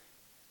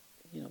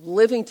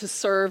 living to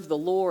serve the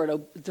Lord,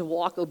 to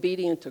walk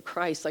obedient to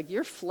Christ, like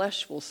your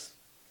flesh will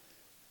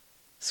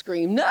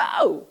scream,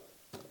 no!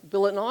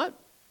 Will it not?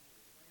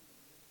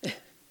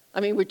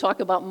 We talk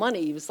about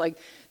money. It's like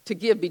to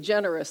give, be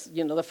generous.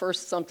 The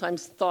first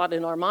sometimes thought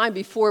in our mind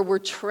before we're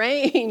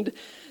trained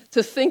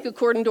to think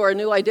according to our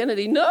new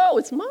identity. No,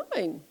 it's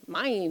mine.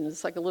 Mine.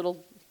 It's like a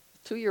little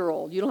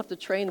 2-year-old. You don't have to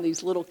train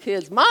these little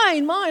kids.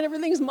 Mine,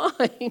 everything's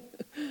mine.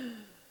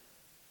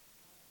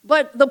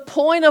 But the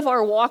point of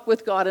our walk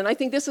with God, and I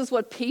think this is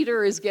what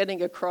Peter is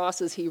getting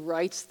across as he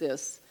writes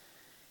this,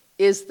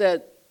 is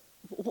that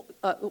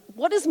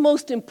what is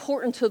most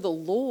important to the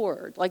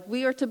Lord? Like,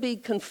 we are to be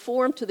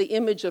conformed to the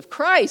image of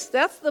Christ.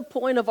 That's the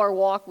point of our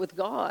walk with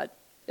God.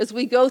 As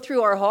we go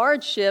through our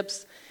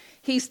hardships,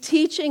 he's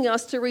teaching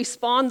us to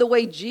respond the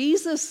way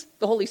Jesus,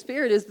 the Holy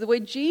Spirit, is the way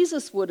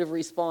Jesus would have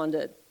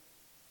responded.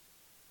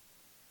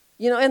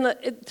 And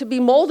to be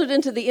molded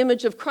into the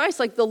image of Christ,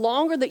 like the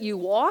longer that you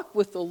walk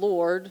with the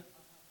Lord,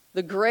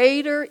 the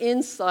greater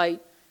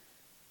insight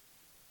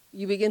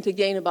you begin to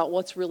gain about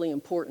what's really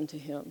important to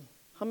him.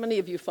 How many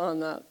of you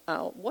found that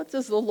out? What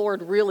does the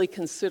Lord really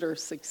consider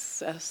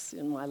success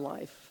in my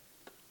life?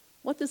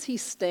 What does he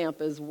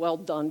stamp as well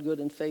done, good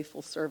and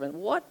faithful servant?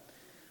 What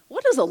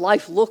does a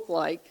life look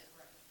like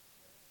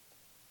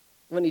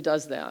when he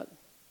does that?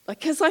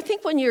 Because I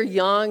think when you're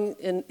young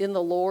in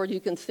the Lord, you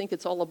can think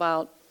it's all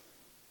about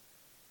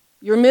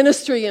your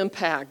ministry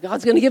impact.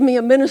 God's going to give me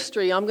a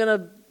ministry. I'm going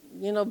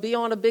to, be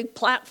on a big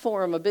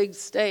platform, a big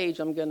stage.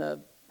 I'm going to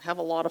have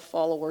a lot of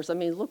followers. I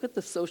mean, look at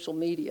the social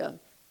media.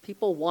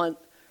 People want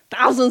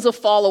thousands of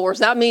followers.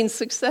 That means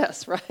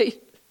success,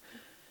 right?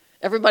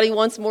 Everybody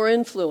wants more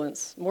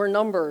influence, more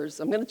numbers.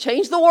 I'm going to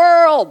change the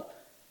world.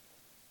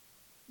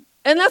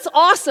 And that's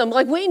awesome.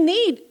 Like, we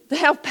need to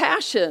have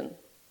passion.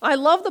 I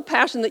love the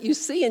passion that you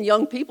see in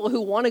young people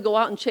who want to go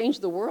out and change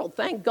the world.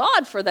 Thank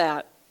God for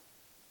that.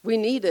 We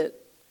need it.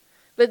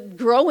 But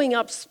growing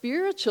up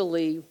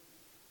spiritually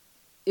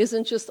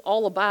isn't just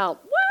all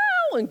about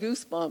wow and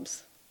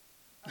goosebumps.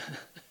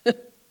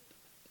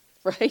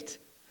 Right?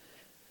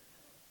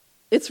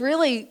 It's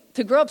really,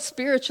 to grow up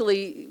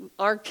spiritually,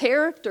 our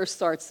character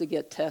starts to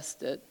get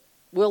tested.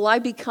 Will I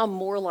become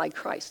more like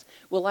Christ?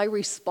 Will I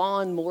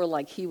respond more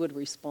like he would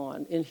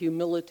respond, in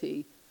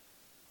humility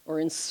or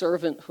in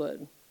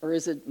servanthood? Or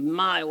is it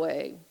my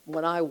way,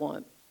 what I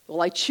want?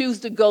 Will I choose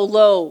to go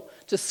low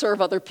to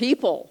serve other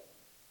people?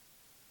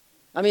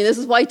 I mean, this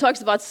is why he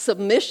talks about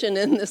submission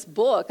in this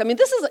book. I mean,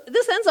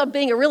 this ends up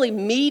being a really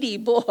meaty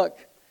book.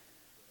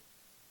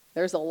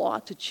 There's a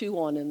lot to chew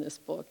on in this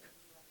book.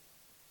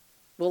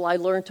 Will I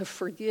learn to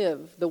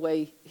forgive the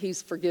way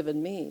he's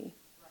forgiven me?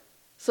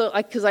 So,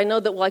 because I know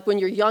that, like, when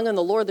you're young in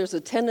the Lord, there's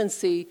a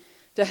tendency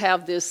to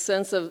have this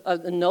sense of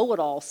a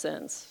know-it-all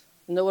sense,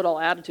 know-it-all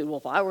attitude. Well,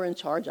 if I were in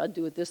charge, I'd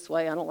do it this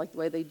way. I don't like the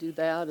way they do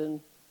that.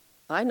 And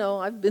I know,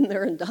 I've been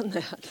there and done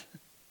that.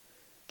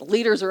 The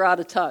leaders are out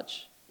of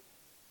touch.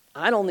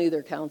 I don't need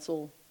their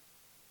counsel.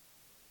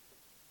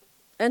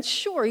 And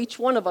sure, each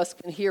one of us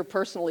can hear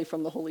personally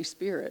from the Holy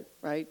Spirit,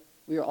 right?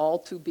 We are all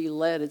to be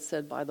led, it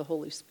said, by the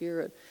Holy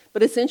Spirit.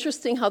 But it's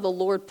interesting how the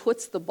Lord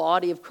puts the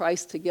body of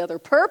Christ together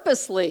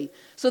purposely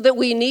so that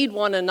we need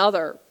one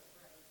another.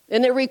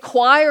 And it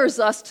requires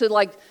us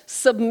to,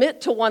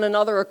 submit to one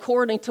another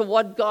according to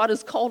what God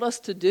has called us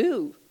to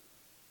do.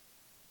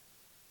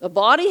 The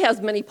body has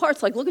many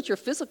parts. Like, look at your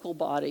physical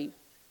body.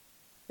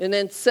 And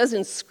then it says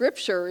in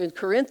Scripture, in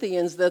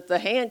Corinthians, that the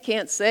hand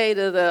can't say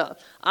to the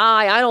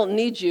eye, I don't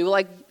need you.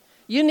 Like,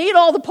 you need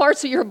all the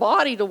parts of your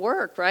body to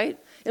work, right?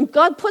 And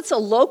God puts a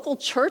local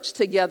church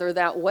together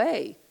that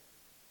way.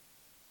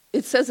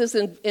 It says this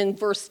in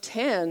verse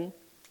 10,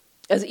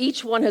 as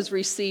each one has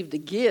received a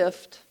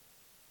gift,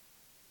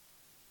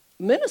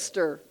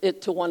 minister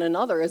it to one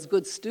another as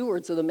good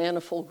stewards of the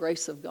manifold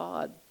grace of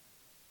God.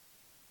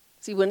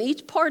 See, when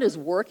each part is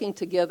working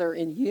together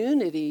in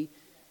unity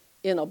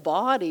in a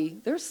body,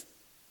 there's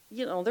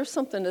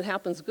something that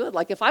happens good.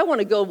 Like, if I want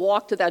to go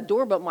walk to that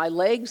door, but my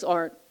legs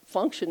aren't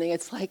functioning,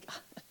 it's like,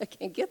 I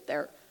can't get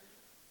there.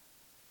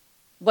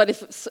 But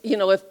if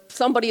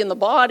somebody in the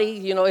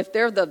body, if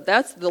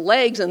that's the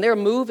legs and they're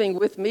moving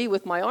with me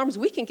with my arms,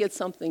 we can get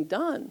something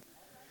done.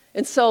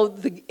 And so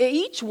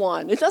each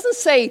one, it doesn't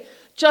say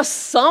just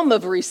some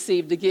have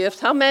received a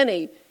gift. How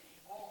many?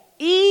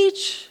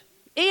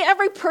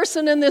 Every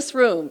person in this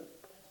room.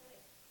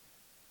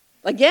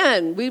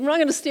 Again, we're not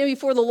going to stand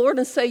before the Lord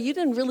and say, you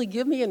didn't really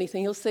give me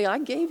anything. He'll say, I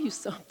gave you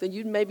something.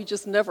 You maybe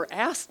just never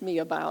asked me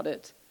about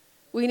it.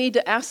 We need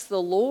to ask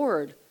the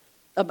Lord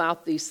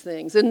about these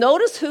things. And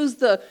notice who's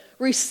the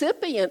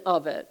recipient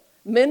of it.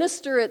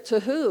 Minister it to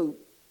who?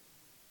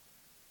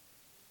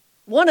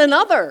 One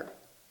another.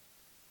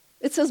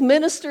 It says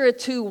minister it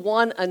to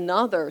one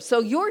another.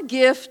 So your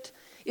gift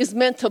is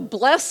meant to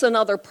bless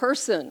another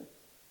person,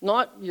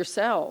 not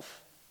yourself.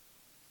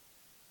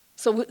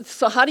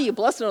 So how do you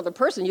bless another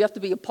person? You have to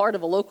be a part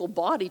of a local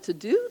body to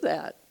do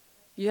that.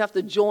 You have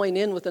to join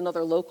in with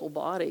another local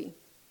body.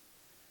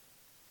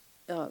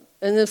 And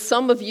then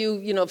some of you,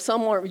 if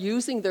some aren't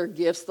using their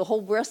gifts, the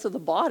whole rest of the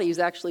body is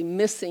actually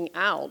missing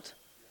out.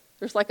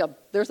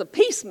 There's a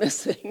piece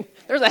missing.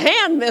 There's a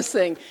hand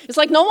missing. It's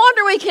like, no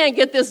wonder we can't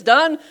get this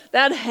done.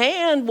 That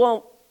hand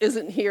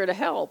isn't here to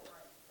help.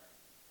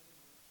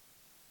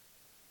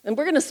 And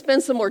we're going to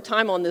spend some more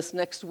time on this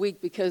next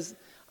week, because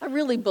I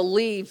really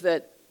believe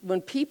that when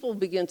people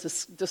begin to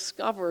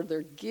discover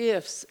their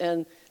gifts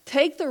and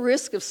take the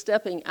risk of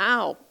stepping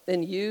out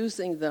and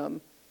using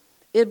them,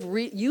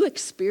 you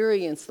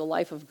experience the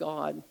life of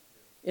God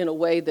in a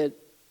way that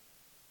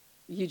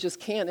you just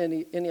can't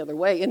any other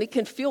way. And it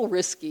can feel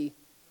risky.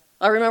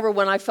 I remember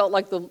when I felt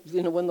like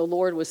when the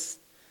Lord was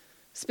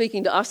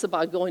speaking to us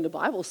about going to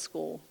Bible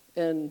school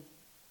and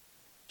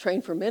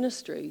train for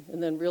ministry,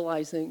 and then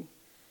realizing,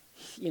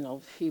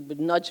 he would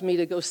nudge me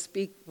to go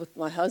speak with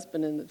my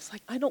husband, and it's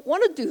like, I don't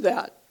want to do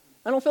that.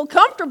 I don't feel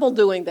comfortable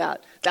doing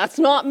that. That's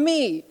not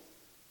me.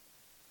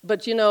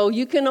 But,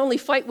 you can only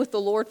fight with the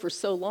Lord for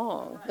so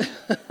long.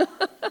 And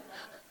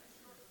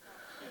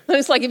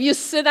it's like if you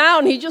sit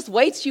down, he just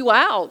waits you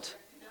out.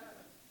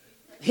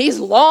 He's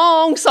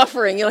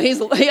long-suffering. He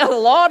has a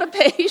lot of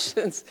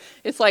patience.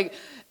 It's like,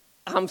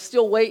 I'm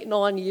still waiting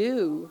on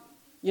you.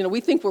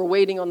 We think we're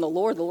waiting on the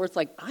Lord. The Lord's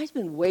like, I've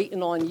been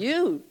waiting on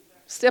you.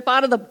 Step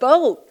out of the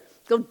boat.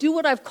 Go do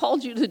what I've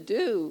called you to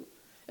do.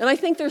 And I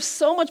think there's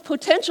so much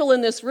potential in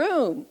this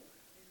room.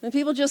 And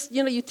people just,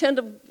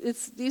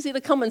 it's easy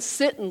to come and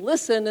sit and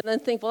listen and then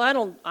think,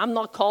 well, I'm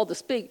not called to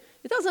speak.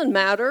 It doesn't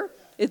matter.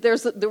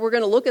 We're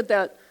going to look at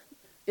that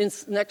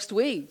next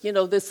week.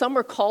 Some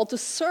are called to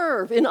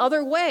serve in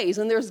other ways.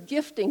 And there's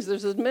giftings.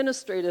 There's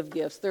administrative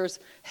gifts. There's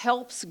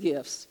helps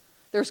gifts.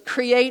 There's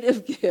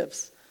creative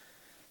gifts.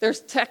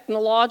 There's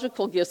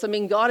technological gifts.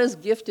 God has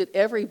gifted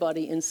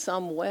everybody in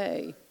some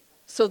way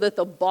so that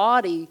the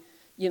body,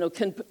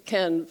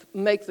 can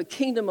make the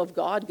kingdom of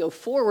God go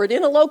forward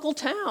in a local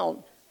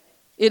town.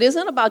 It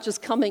isn't about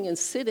just coming and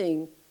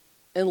sitting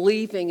and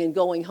leaving and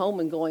going home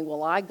and going,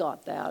 well, I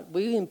got that.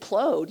 We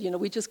implode.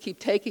 We just keep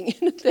taking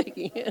in and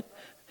taking in.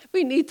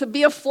 We need to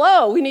be a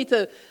flow. We need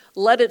to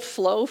let it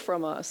flow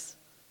from us.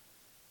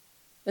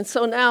 And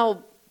so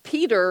now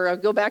Peter, I'll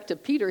go back to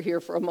Peter here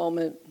for a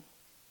moment.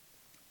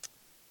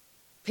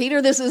 Peter,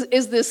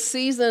 is this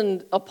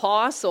seasoned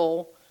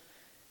apostle.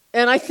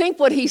 And I think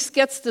what he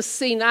gets to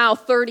see now,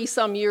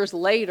 30-some years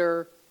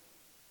later,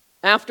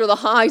 after the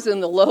highs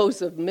and the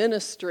lows of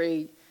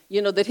ministry,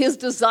 that his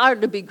desire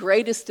to be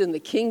greatest in the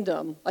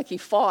kingdom, like he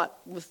fought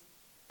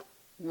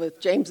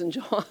with James and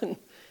John,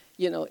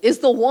 is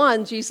the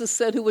one, Jesus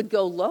said, who would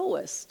go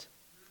lowest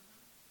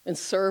and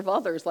serve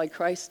others like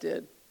Christ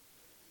did.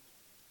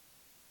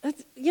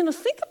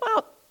 Think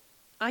about,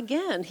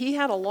 again, he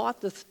had a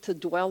lot to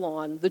dwell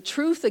on. The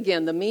truth,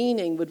 again, the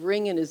meaning would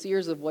ring in his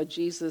ears of what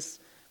Jesus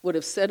would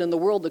have said in the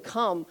world to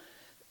come.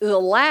 The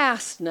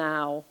last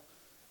now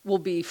will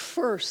be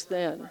first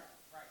then.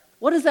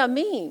 What does that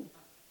mean?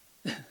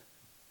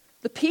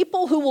 The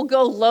people who will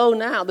go low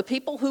now, the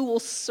people who will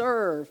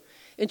serve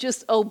and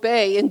just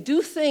obey and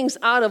do things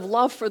out of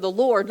love for the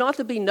Lord, not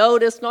to be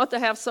noticed, not to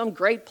have some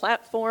great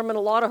platform and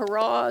a lot of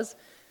hurrahs,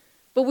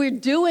 but we're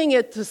doing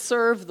it to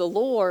serve the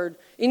Lord.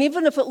 And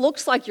even if it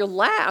looks like you're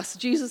last,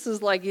 Jesus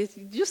is like,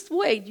 just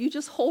wait, you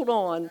just hold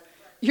on.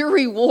 Your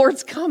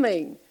reward's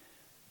coming.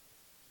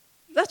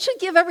 That should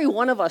give every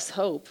one of us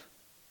hope.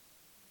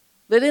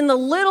 That in the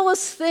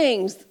littlest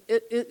things,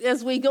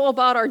 as we go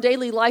about our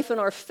daily life in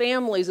our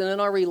families and in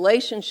our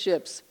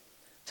relationships,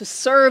 to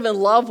serve and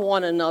love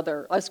one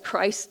another as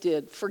Christ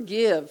did,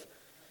 forgive.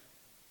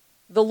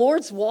 The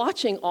Lord's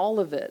watching all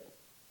of it.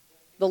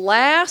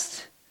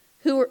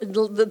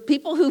 The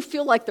people who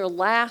feel like they're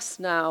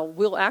last now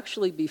will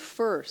actually be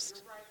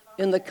first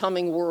in the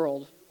coming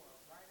world.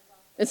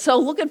 And so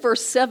look at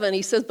verse 7.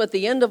 He says, but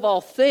the end of all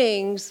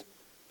things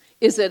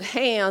is at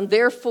hand,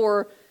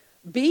 therefore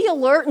be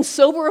alert and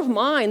sober of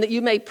mind that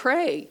you may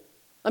pray.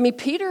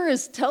 Peter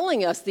is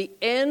telling us the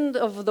end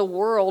of the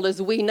world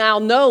as we now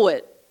know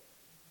it.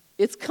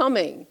 It's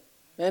coming.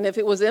 And if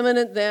it was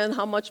imminent then,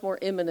 how much more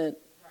imminent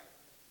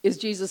is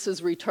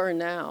Jesus' return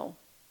now?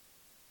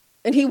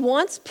 And he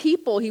wants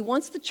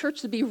the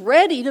church to be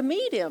ready to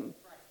meet him.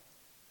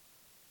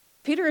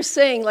 Peter is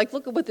saying,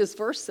 look at what this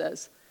verse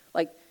says.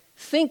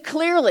 Think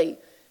clearly.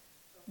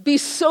 Be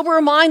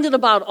sober-minded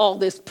about all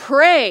this.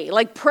 Pray.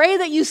 Pray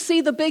that you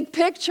see the big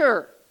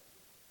picture.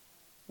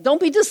 Don't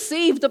be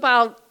deceived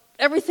about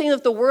everything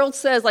that the world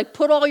says.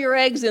 Put all your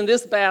eggs in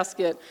this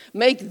basket.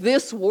 Make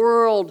this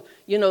world,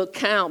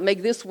 count.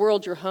 Make this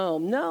world your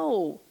home.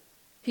 No.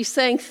 He's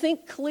saying,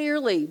 think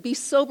clearly. Be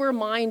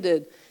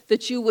sober-minded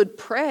that you would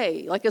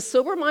pray. A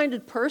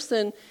sober-minded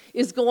person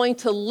is going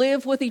to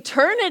live with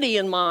eternity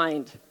in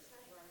mind.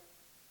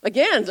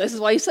 Again, this is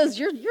why he says,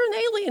 you're an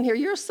alien here.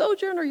 You're a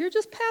sojourner. You're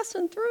just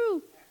passing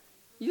through.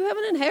 You have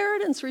an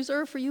inheritance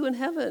reserved for you in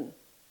heaven.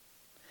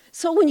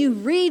 So when you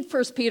read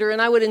 1 Peter,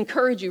 and I would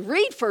encourage you,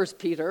 read 1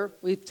 Peter.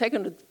 We've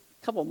taken a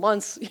couple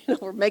months,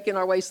 we're making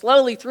our way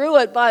slowly through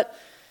it, but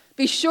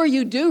be sure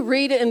you do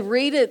read it and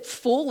read it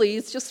fully.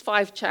 It's just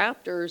 5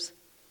 chapters.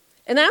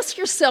 And ask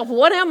yourself,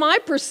 what am I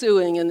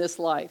pursuing in this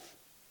life?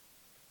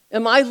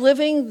 Am I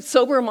living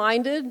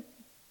sober-minded?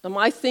 Am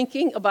I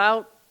thinking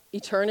about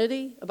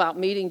eternity, about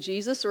meeting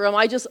Jesus? Or am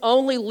I just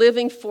only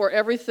living for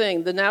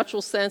everything? The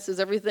natural sense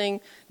is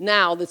everything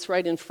now that's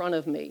right in front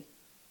of me.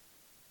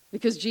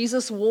 Because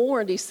Jesus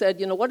warned, he said,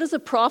 what does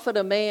it profit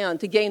a man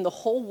to gain the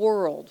whole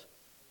world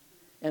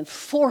and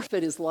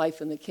forfeit his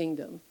life in the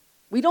kingdom?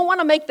 We don't want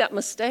to make that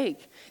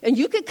mistake. And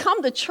you could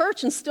come to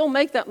church and still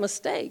make that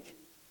mistake.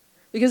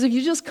 Because if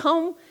you just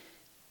come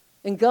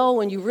and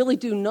go and you really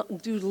do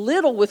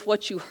little with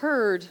what you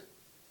heard,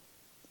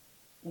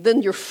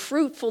 then your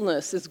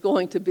fruitfulness is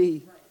going to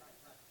be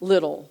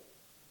little.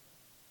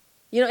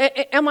 You know,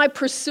 am I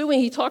pursuing,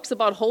 he talks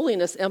about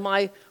holiness, am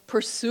I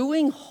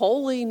pursuing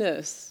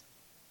holiness?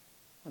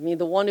 I mean,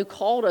 the one who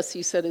called us,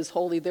 he said, is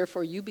holy,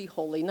 therefore you be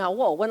holy. Now,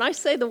 whoa, when I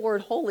say the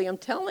word holy, I'm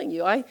telling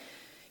you,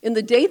 in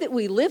the day that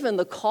we live in,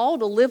 the call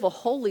to live a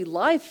holy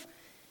life,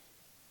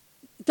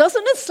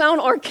 doesn't it sound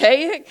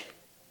archaic?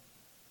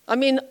 I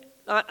mean,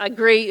 I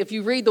agree, if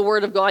you read the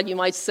Word of God, you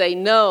might say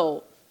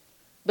no.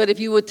 But if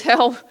you would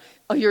tell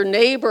your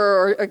neighbor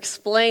or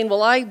explain,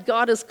 well,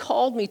 God has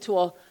called me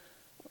to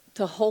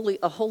a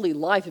holy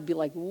life, it'd be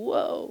like,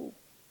 whoa,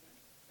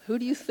 who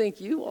do you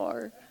think you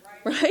are?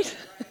 Right?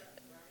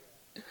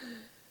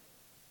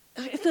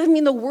 I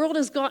mean, the world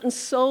has gotten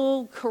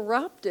so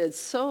corrupted,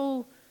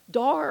 so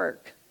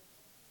dark.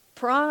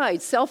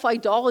 Pride,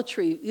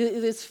 self-idolatry,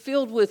 it is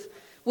filled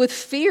with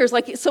fears.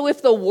 Like, so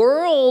if the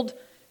world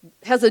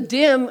has a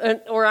dim,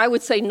 or I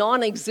would say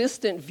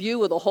non-existent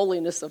view of the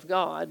holiness of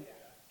God,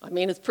 I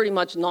mean, it's pretty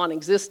much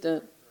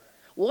non-existent.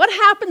 What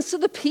happens to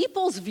the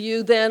people's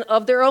view then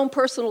of their own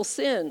personal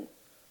sin?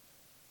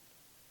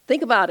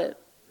 Think about it.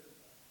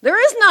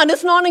 There is none.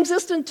 It's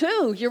non-existent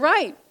too. You're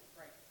right.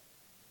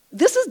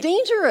 This is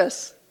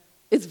dangerous.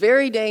 It's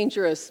very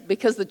dangerous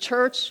because the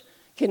church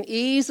can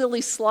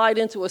easily slide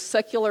into a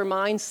secular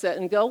mindset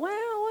and go,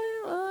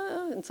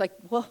 it's like,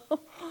 well,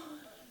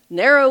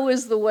 narrow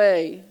is the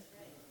way,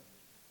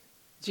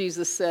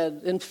 Jesus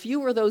said, and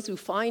few are those who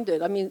find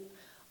it. I mean,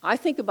 I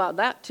think about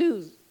that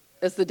too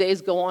as the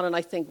days go on, and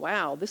I think,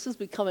 wow, this is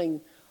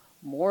becoming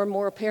more and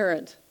more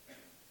apparent.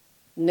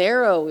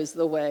 Narrow is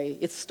the way.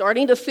 It's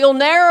starting to feel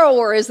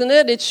narrower, isn't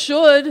it? It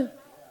should.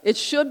 It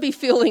should be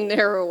feeling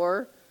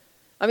narrower.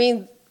 I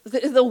mean,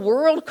 the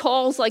world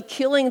calls like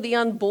killing the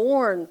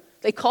unborn.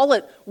 They call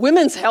it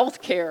women's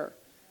health care.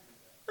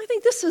 I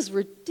think this is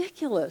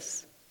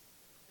ridiculous.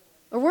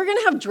 Or we're going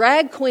to have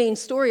drag queen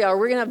story hour.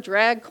 We're going to have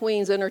drag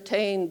queens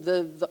entertain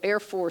the Air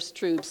Force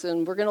troops,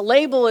 and we're going to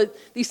label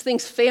these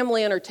things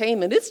family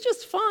entertainment. It's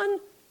just fun.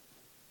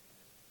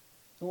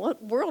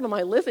 What world am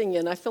I living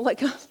in? I feel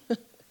like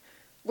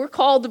we're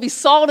called to be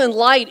salt and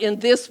light in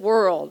this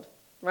world,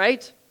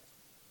 right?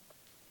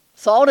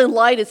 Salt and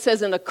light, it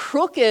says, in a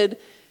crooked,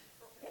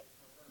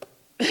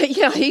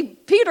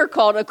 Peter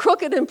called a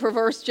crooked and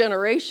perverse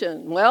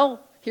generation.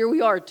 Well, here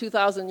we are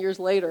 2,000 years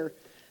later.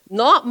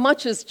 Not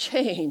much has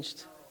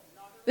changed.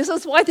 This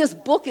is why this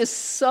book is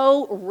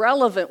so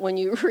relevant when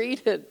you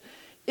read it.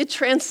 It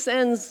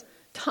transcends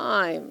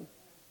time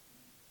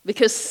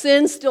because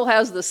sin still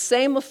has the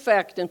same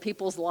effect in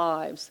people's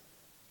lives.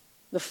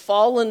 The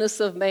fallenness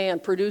of man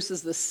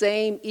produces the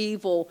same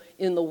evil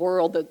in the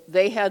world that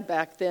they had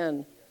back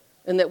then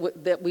and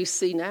that we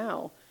see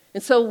now.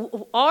 And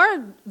so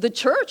the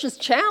church is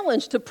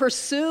challenged to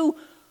pursue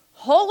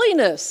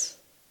holiness.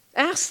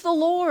 Ask the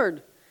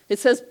Lord. It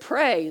says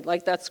pray,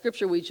 like that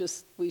scripture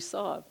we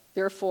saw.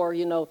 Therefore,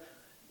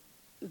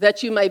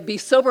 that you may be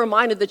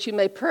sober-minded, that you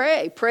may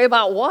pray. Pray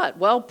about what?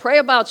 Well, pray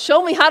about,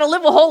 show me how to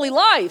live a holy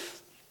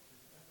life.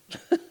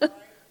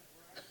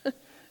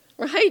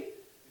 Right?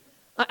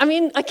 I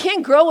mean, I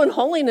can't grow in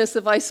holiness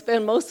if I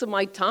spend most of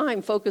my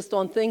time focused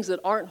on things that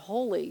aren't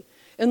holy.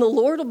 And the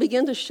Lord will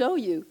begin to show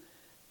you,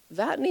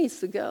 that needs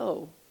to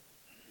go.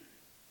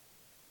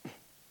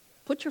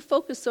 Put your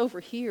focus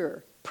over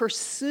here.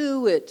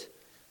 Pursue it.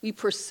 We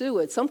pursue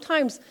it.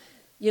 Sometimes,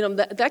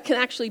 that can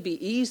actually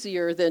be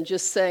easier than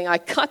just saying, I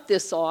cut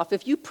this off.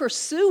 If you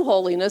pursue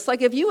holiness,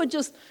 like if you would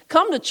just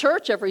come to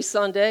church every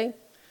Sunday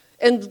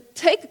and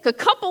take a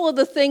couple of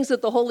the things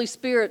that the Holy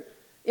Spirit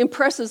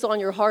impresses on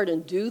your heart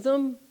and do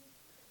them,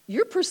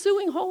 you're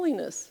pursuing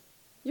holiness.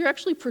 You're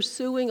actually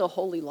pursuing a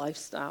holy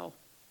lifestyle.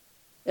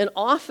 And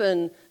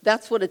often,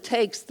 that's what it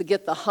takes to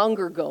get the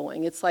hunger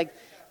going. It's like,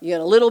 a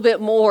little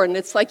bit more, and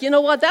it's like, you know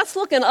what, that's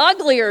looking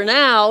uglier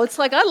now. It's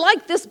like, I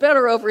like this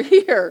better over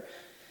here.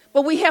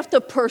 But we have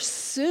to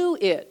pursue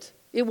it.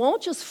 It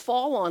won't just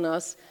fall on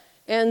us.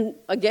 And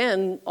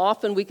again,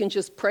 often we can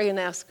just pray and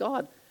ask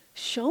God,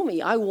 show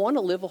me, I want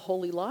to live a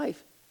holy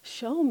life.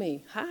 Show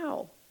me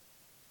how.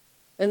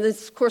 And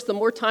this, of course, the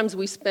more times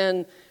we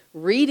spend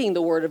reading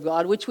the Word of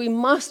God, which we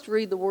must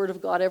read the Word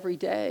of God every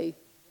day.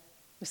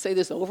 We say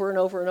this over and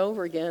over and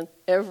over again,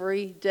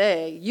 every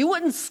day. You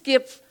wouldn't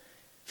skip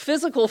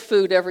physical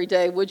food every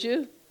day, would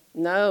you?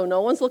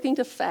 No one's looking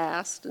to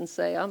fast and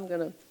say,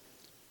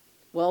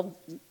 well,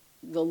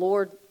 the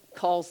Lord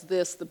calls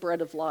this the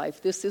bread of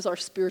life. This is our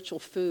spiritual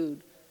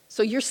food.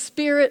 So your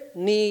spirit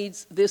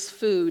needs this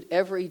food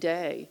every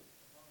day.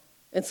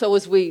 And so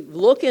as we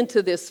look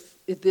into this,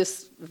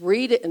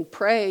 read it and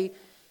pray,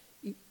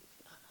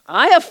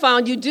 I have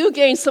found you do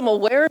gain some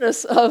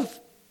awareness of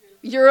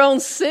your own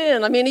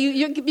sin. I mean,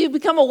 you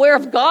become aware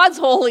of God's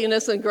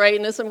holiness and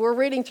greatness, and we're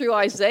reading through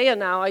Isaiah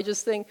now. I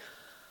just think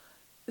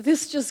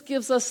this just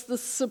gives us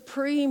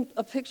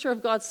a picture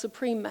of God's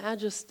supreme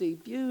majesty,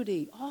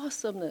 beauty,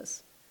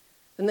 awesomeness.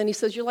 And then he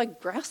says, you're like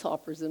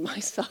grasshoppers in my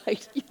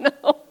sight,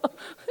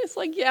 It's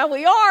like, yeah,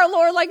 we are,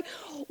 Lord. Like,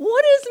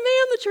 what is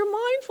man that you're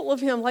mindful of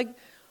him? Like,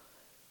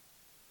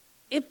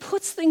 it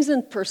puts things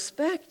in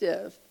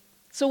perspective.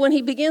 So when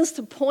he begins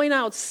to point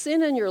out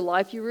sin in your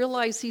life, you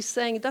realize he's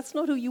saying, that's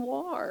not who you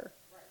are.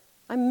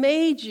 I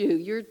made you.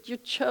 You're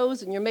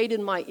chosen. You're made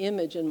in my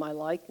image and my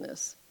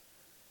likeness.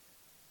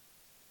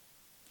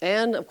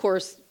 And, of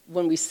course,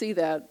 when we see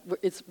that,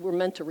 we're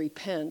meant to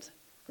repent.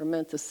 We're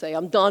meant to say,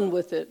 I'm done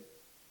with it.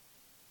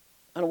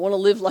 I don't want to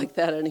live like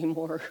that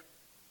anymore.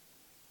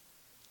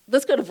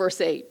 Let's go to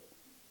verse 8.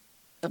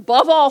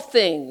 Above all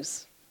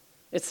things,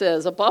 it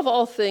says, above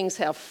all things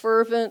have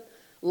fervent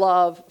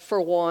love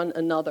for one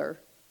another,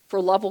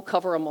 for love will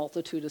cover a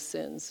multitude of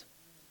sins.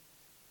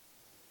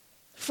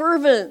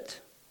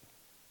 Fervent.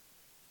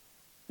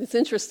 It's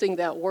interesting,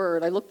 that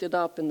word. I looked it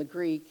up in the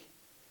Greek.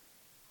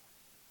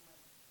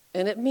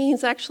 And it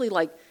means actually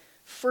like,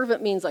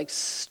 fervent means like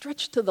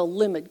stretched to the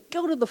limit,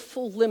 go to the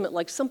full limit,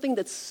 like something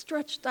that's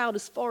stretched out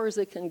as far as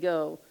it can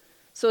go.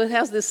 So it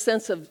has this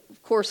sense of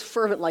course,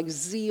 fervent, like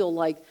zeal,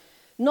 like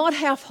not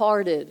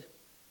half-hearted,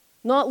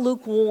 not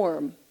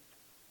lukewarm,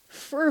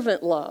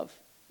 fervent love.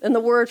 And the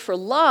word for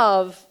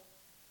love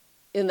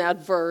in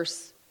that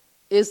verse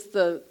is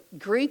the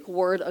Greek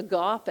word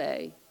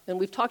agape. And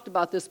we've talked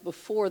about this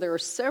before. There are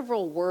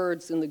several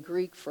words in the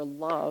Greek for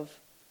love.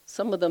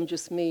 Some of them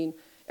just mean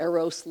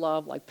eros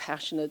love, like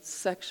passionate,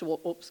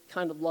 sexual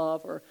kind of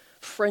love, or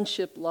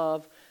friendship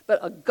love. But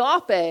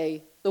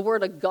agape, the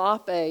word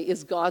agape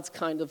is God's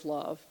kind of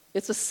love.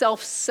 It's a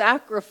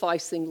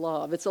self-sacrificing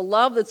love. It's a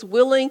love that's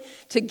willing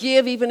to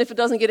give even if it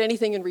doesn't get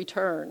anything in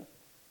return.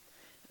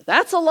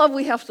 That's a love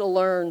we have to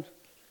learn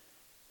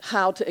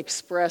how to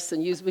express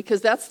and use, because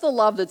that's the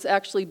love that's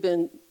actually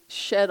been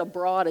shed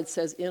abroad, it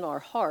says, in our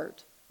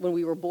heart when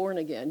we were born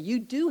again. You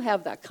do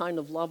have that kind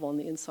of love on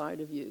the inside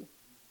of you.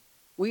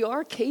 We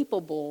are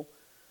capable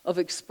of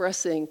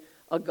expressing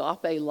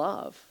agape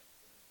love.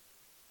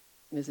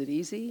 Is it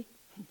easy?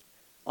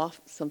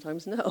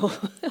 Sometimes no.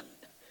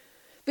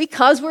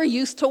 Because we're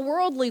used to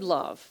worldly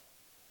love.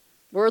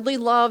 Worldly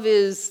love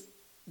is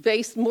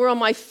based more on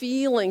my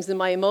feelings and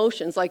my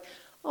emotions. Like,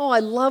 oh, I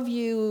love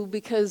you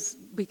because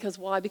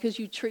why? Because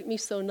you treat me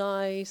so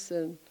nice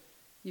and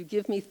you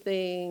give me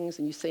things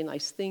and you say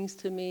nice things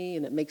to me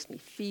and it makes me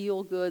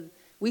feel good.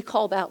 We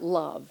call that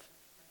love.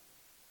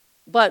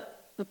 But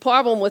the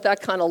problem with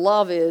that kind of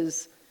love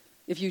is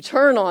if you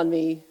turn on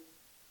me,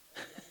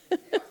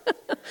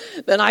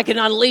 then I can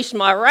unleash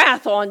my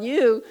wrath on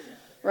you,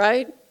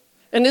 right?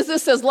 And as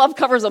this says, love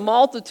covers a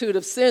multitude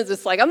of sins.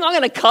 It's like, I'm not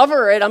going to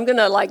cover it. I'm going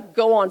to like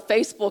go on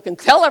Facebook and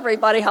tell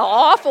everybody how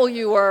awful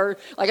you are.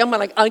 Like I'm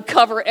going to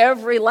uncover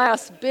every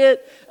last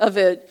bit of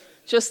it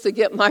just to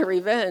get my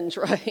revenge,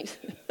 right?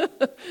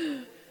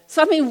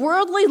 So, I mean,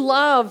 worldly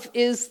love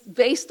is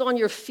based on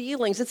your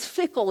feelings. It's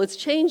fickle. It's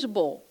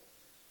changeable.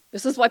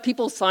 This is why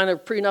people sign a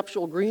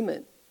prenuptial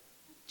agreement.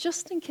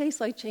 Just in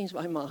case I change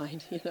my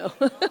mind, you know.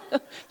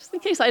 Just in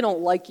case I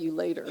don't like you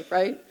later,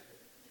 right?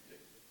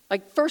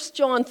 Like 1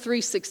 John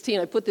 3:16,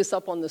 I put this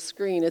up on the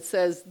screen. It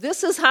says,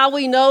 this is how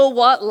we know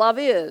what love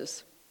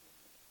is.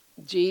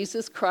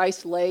 Jesus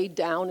Christ laid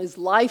down his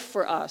life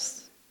for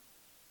us.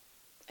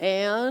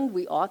 And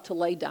we ought to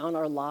lay down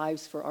our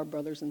lives for our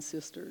brothers and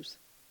sisters.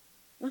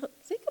 Now,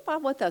 think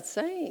about what that's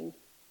saying.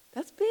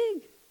 That's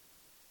big.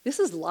 This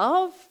is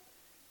love.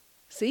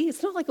 See,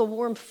 it's not like a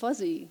warm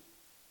fuzzy.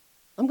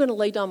 I'm going to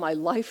lay down my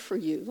life for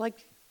you.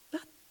 Like,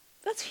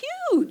 that's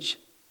huge.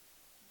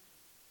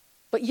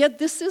 But yet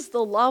this is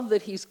the love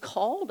that he's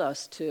called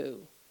us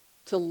to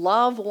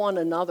love one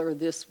another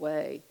this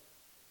way.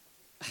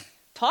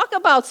 Talk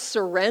about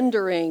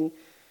surrendering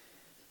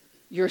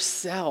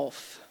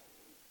yourself.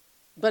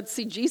 But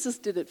see, Jesus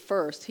did it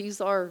first.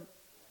 He's our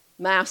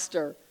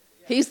master.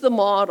 He's the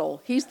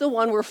model. He's the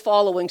one we're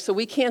following. So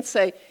we can't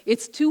say,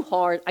 it's too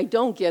hard. I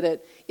don't get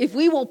it. If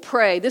we will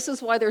pray, this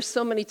is why there's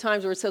so many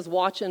times where it says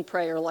watch and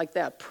pray or like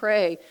that.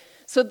 Pray.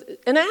 So,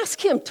 and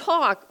ask him,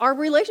 talk. Our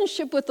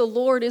relationship with the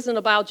Lord isn't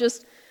about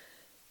just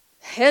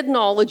head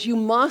knowledge. You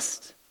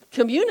must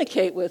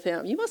communicate with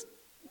him. You must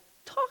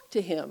talk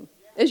to him.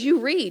 As you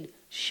read,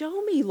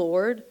 show me,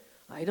 Lord.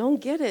 I don't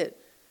get it.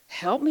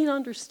 Help me to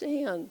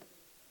understand.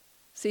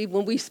 See,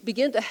 when we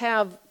begin to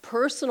have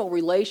personal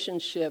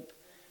relationship,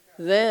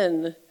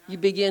 then you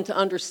begin to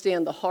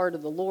understand the heart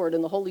of the Lord,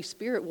 and the Holy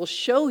Spirit will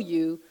show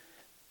you.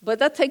 But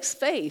that takes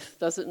faith,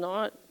 does it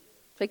not?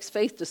 It takes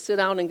faith to sit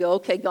down and go,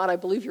 okay, God, I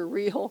believe you're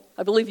real.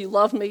 I believe you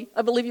love me.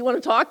 I believe you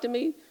want to talk to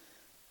me.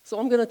 So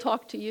I'm going to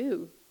talk to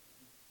you.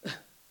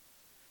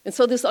 And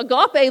so this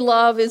agape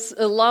love is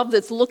a love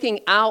that's looking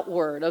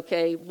outward,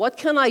 okay? What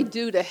can I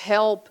do to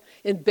help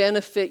and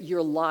benefit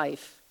your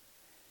life?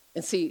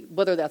 And see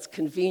whether that's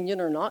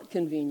convenient or not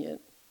convenient.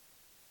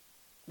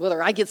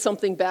 Whether I get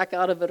something back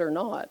out of it or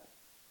not.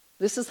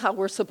 This is how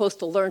we're supposed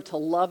to learn to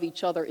love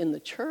each other in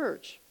the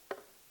church.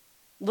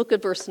 Look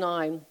at verse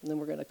 9, and then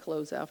we're going to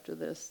close after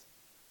this.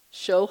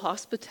 Show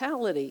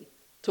hospitality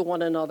to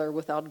one another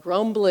without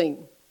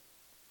grumbling.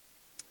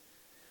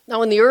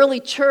 Now, in the early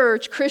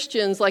church,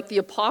 Christians, like the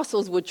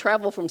apostles, would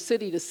travel from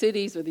city to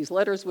cities, or these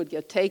letters would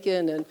get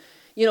taken. And,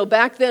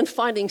 back then,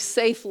 finding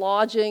safe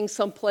lodging,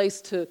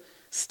 someplace to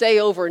stay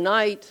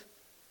overnight,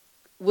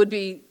 would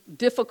be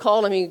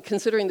difficult. I mean,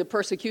 considering the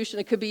persecution,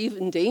 it could be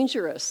even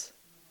dangerous,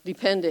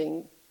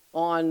 depending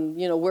on,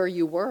 where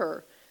you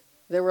were.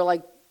 They were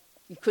like,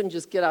 you couldn't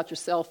just get out your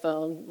cell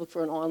phone, look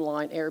for an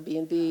online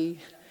Airbnb,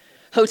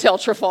 Hotel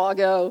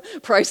Trivago,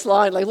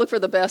 Priceline, look for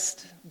the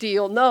best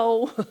deal.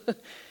 No.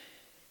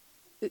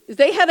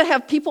 They had to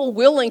have people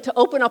willing to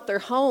open up their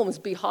homes,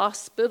 be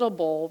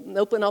hospitable, and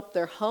open up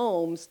their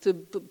homes to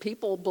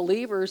people,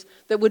 believers,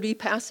 that would be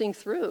passing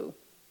through.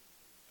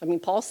 I mean,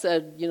 Paul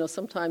said,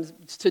 sometimes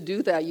to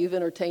do that, you've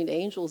entertained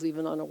angels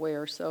even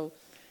unaware.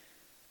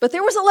 But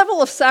there was a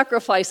level of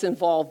sacrifice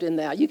involved in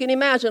that. You can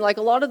imagine, like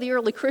a lot of the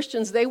early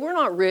Christians, they were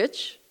not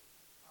rich.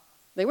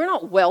 They were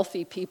not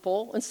wealthy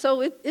people. And so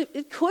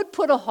it could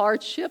put a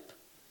hardship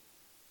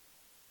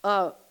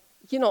on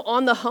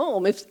the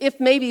home. If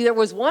maybe there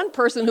was one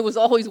person who was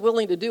always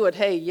willing to do it,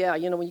 hey, yeah,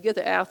 when you get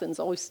to Athens,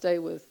 always stay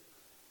with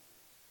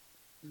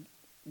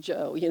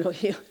Joe.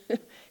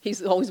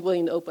 He's always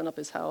willing to open up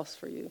his house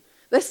for you.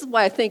 This is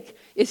why I think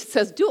it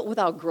says do it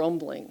without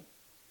grumbling.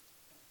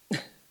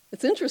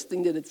 It's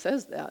interesting that it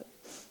says that.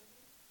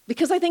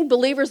 Because I think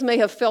believers may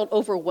have felt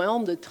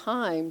overwhelmed at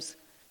times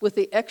with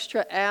the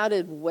extra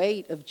added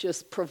weight of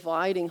just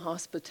providing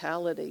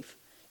hospitality.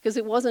 Because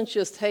it wasn't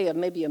just, hey,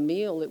 maybe a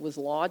meal, it was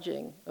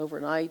lodging,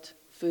 overnight,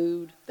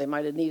 food. They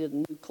might have needed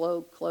new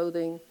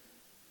clothing.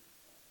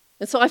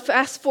 And so I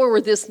fast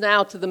forward this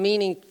now to the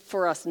meaning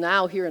for us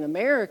now here in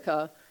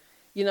America,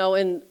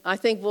 and I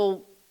think,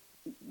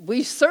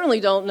 we certainly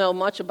don't know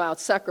much about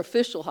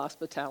sacrificial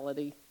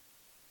hospitality.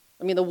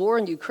 I mean, the war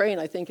in Ukraine,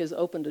 I think, has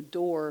opened a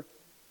door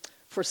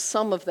for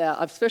some of that,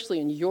 especially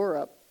in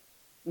Europe,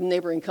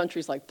 neighboring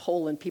countries like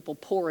Poland, people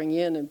pouring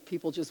in and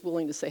people just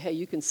willing to say, hey,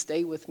 you can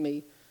stay with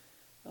me.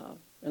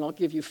 And I'll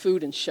give you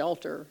food and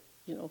shelter,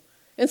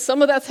 And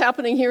some of that's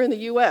happening here in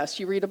the U.S.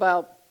 You read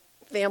about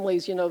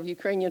families,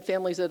 Ukrainian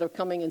families that are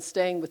coming and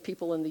staying with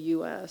people in the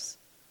U.S.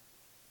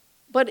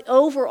 But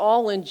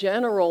overall, in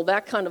general,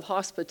 that kind of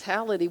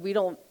hospitality, we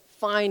don't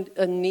find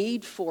a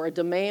need for, a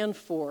demand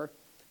for.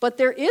 But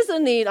there is a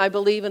need, I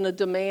believe, and a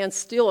demand,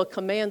 still a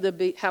command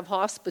to have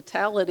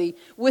hospitality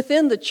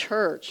within the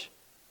church.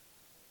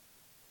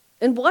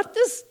 And what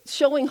does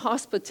showing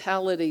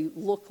hospitality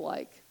look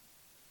like?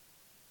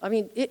 I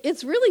mean,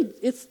 it's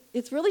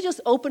really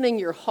just opening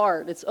your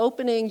heart. It's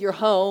opening your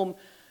home,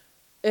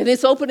 and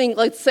it's opening,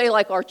 let's say,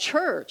 like our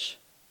church,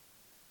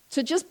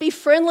 to just be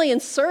friendly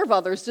and serve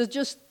others, to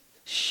just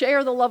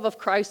share the love of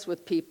Christ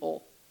with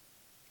people.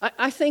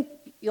 I think,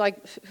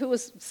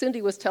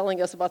 Cindy was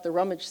telling us about the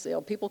rummage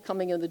sale, people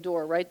coming in the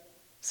door, right,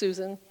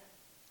 Susan?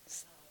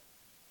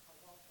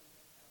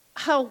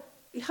 How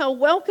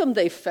welcome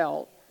they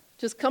felt,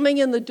 just coming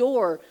in the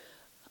door.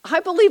 I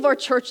believe our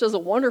church does a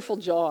wonderful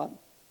job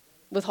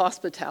with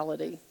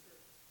hospitality.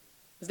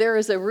 There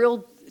is a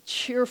real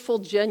cheerful,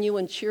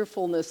 genuine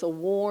cheerfulness, a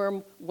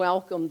warm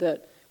welcome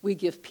that we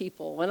give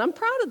people. And I'm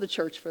proud of the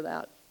church for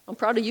that. I'm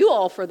proud of you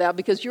all for that,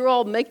 because you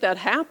all make that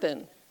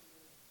happen,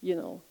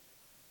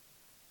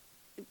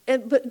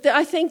 But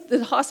I think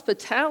that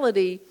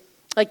hospitality,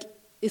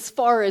 as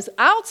far as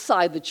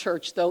outside the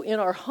church, though, in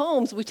our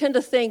homes, we tend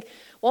to think,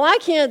 well, I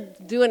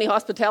can't do any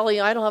hospitality.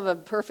 I don't have a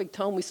perfect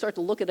home. We start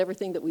to look at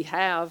everything that we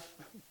have.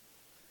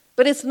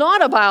 But it's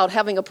not about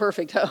having a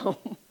perfect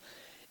home.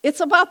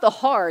 It's about the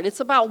heart. It's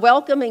about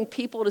welcoming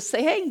people to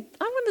say, hey,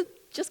 I want to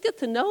just get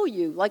to know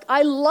you.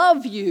 I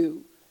love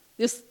you.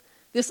 This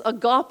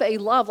agape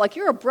love,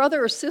 you're a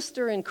brother or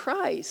sister in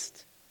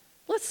Christ.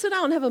 Let's sit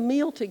down and have a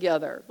meal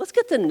together. Let's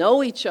get to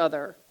know each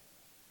other.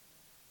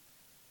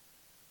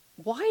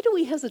 Why do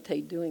we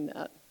hesitate doing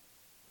that?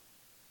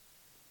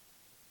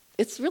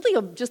 It's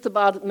really just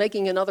about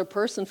making another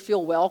person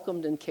feel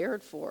welcomed and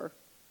cared for.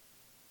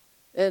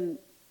 And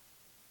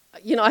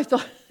I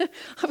thought,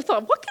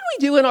 what can we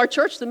do in our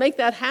church to make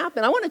that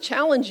happen? I want to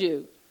challenge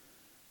you.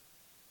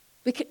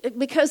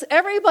 Because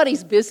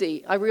everybody's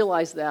busy. I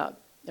realize that.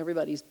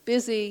 Everybody's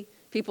busy.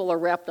 People are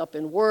wrapped up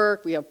in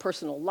work. We have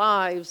personal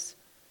lives.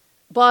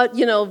 But,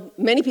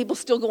 many people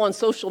still go on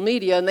social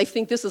media and they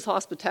think this is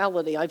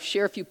hospitality. I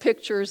share a few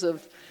pictures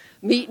of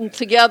meeting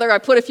together. I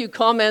put a few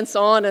comments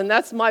on, and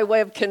that's my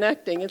way of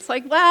connecting. It's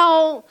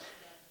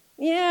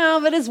yeah,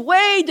 but it's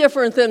way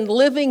different than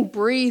living,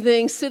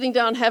 breathing, sitting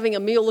down, having a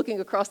meal, looking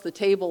across the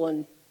table,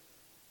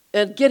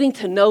 and getting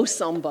to know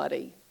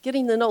somebody,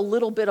 getting to know a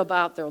little bit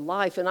about their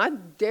life. And I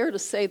dare to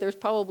say there's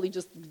probably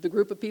just the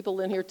group of people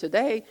in here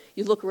today,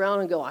 you look around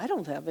and go, I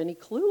don't have any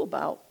clue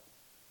about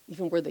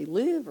even where they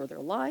live or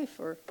their life.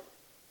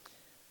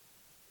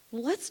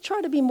 Let's try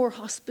to be more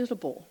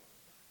hospitable.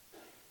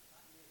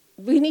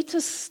 We need to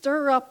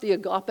stir up the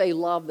agape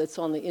love that's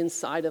on the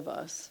inside of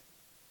us,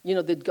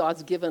 that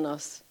God's given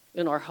us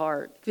in our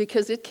heart,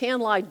 because it can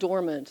lie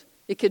dormant.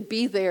 It could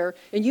be there,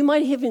 and you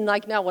might even,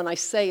 now when I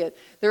say it,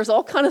 there's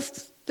all kind of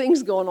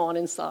things going on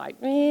inside.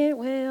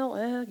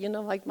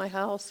 Like my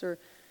house,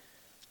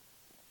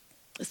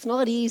 It's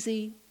not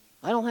easy.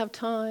 I don't have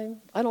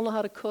time. I don't know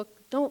how to cook.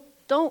 Don't.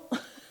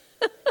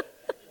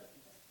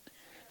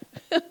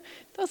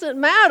 Doesn't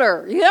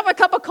matter. You have a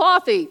cup of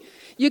coffee.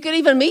 You can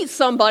even meet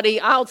somebody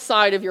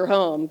outside of your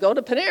home. Go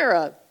to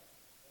Panera.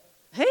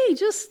 Hey,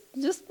 just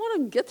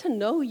want to get to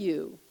know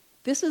you.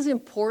 This is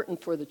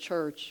important for the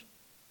church.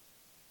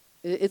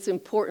 It's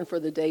important for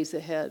the days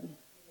ahead.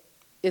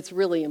 It's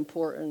really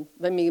important.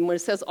 I mean, when it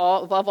says,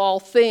 above all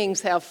things,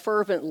 have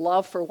fervent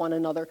love for one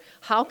another,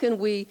 how can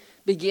we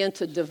begin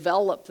to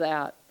develop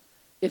that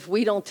if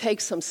we don't take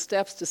some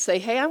steps to say,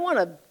 hey, I want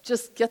to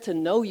just get to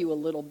know you a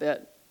little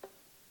bit?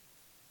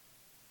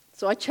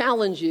 So I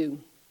challenge you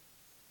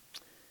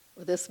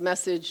with this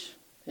message.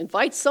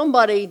 Invite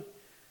somebody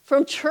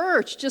from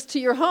church just to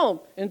your home.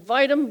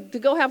 Invite them to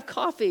go have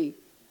coffee.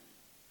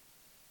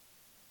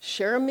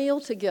 Share a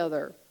meal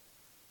together.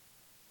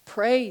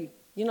 Pray.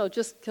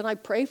 Just, can I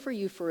pray for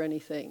you for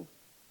anything?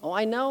 Oh,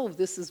 I know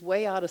this is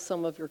way out of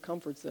some of your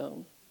comfort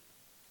zone,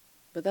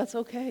 but that's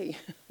okay.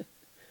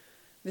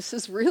 This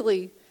is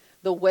really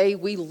the way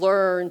we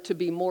learn to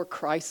be more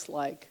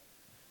Christ-like.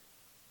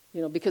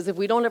 Because if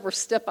we don't ever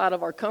step out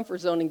of our comfort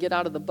zone and get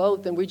out of the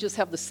boat, then we just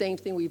have the same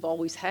thing we've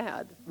always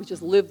had. We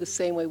just live the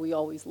same way we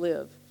always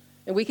live.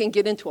 And we can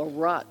get into a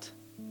rut.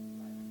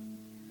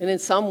 And in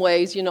some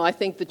ways, I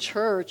think the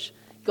church,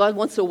 God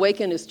wants to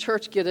awaken his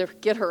church,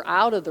 get her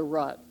out of the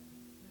rut.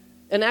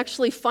 And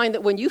actually find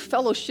that when you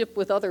fellowship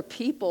with other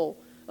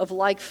people of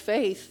like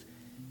faith,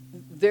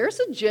 there's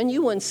a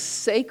genuine,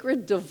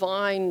 sacred,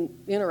 divine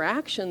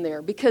interaction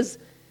there. Because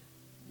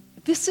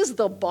this is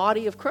the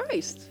body of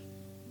Christ.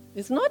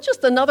 It's not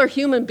just another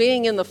human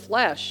being in the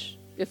flesh.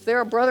 If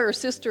they're a brother or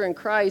sister in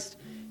Christ,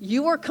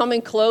 you are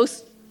coming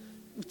close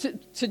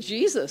to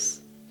Jesus.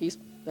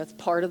 That's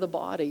part of the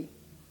body.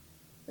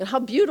 And how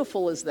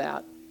beautiful is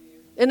that?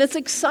 And it's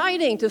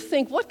exciting to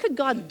think, what could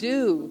God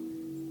do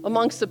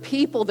amongst the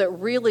people that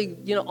really,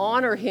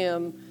 honor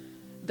him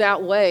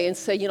that way and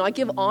say, I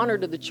give honor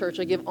to the church.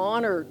 I give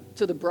honor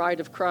to the bride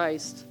of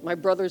Christ, my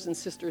brothers and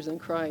sisters in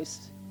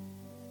Christ.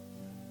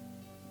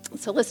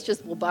 So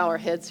we'll bow our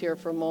heads here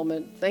for a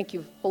moment. Thank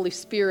you, Holy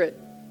Spirit.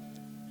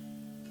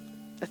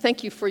 I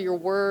thank you for your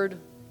word.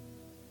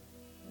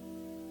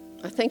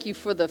 I thank you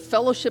for the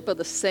fellowship of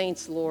the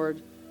saints,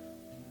 Lord.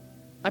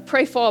 I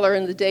pray, Father,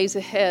 in the days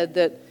ahead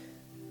that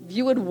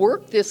you would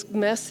work this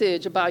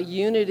message about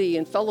unity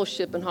and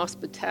fellowship and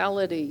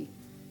hospitality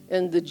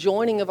and the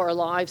joining of our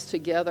lives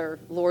together,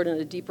 Lord, in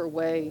a deeper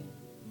way.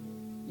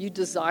 You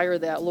desire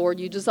that,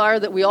 Lord. You desire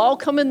that we all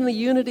come in the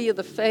unity of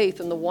the faith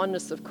and the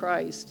oneness of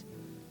Christ.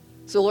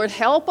 So, Lord,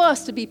 help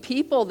us to be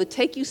people that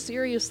take you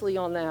seriously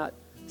on that.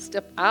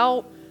 Step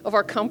out of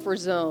our comfort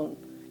zone.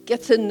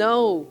 Get to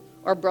know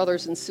our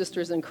brothers and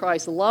sisters in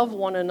Christ. Love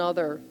one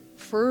another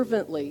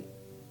fervently.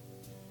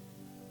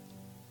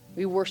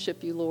 We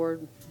worship you,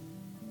 Lord.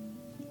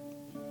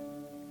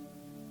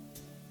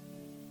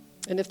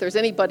 And if there's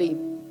anybody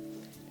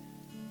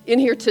in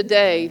here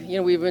today,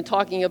 we've been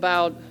talking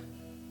about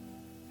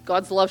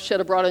God's love shed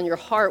abroad in your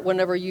heart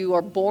whenever you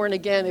are born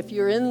again. If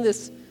you're in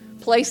this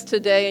place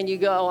today and you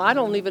go, I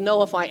don't even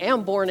know if I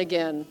am born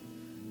again.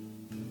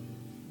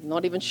 I'm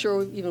not even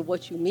sure even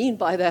what you mean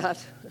by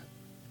that.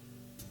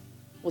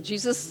 Well,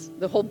 Jesus,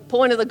 the whole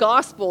point of the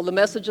gospel, the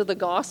message of the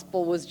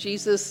gospel was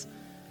Jesus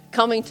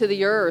coming to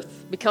the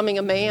earth, becoming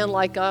a man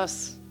like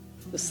us,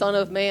 the Son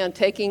of Man,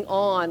 taking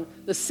on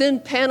the sin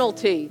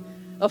penalty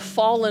of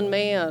fallen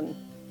man.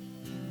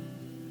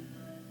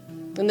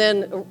 And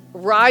then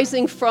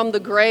rising from the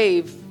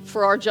grave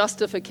for our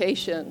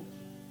justification.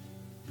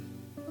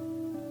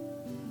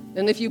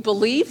 And if you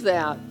believe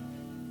that,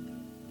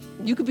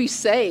 you could be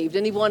saved.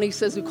 Anyone who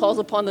says who calls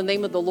upon the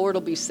name of the Lord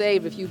will be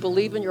saved. If you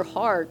believe in your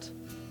heart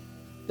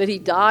that he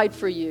died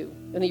for you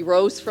and he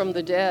rose from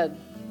the dead,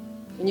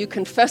 and you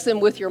confess him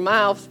with your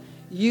mouth,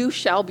 you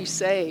shall be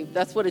saved.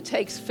 That's what it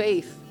takes,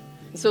 faith.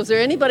 And so is there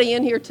anybody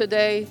in here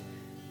today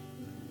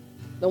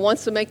that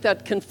wants to make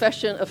that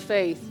confession of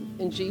faith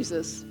in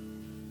Jesus?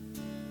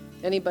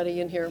 Anybody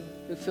in here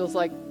who feels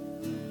like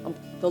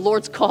the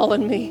Lord's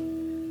calling me?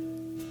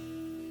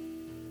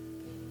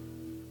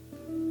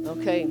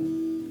 Okay.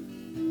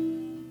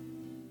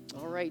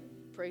 All right.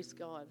 Praise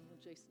God.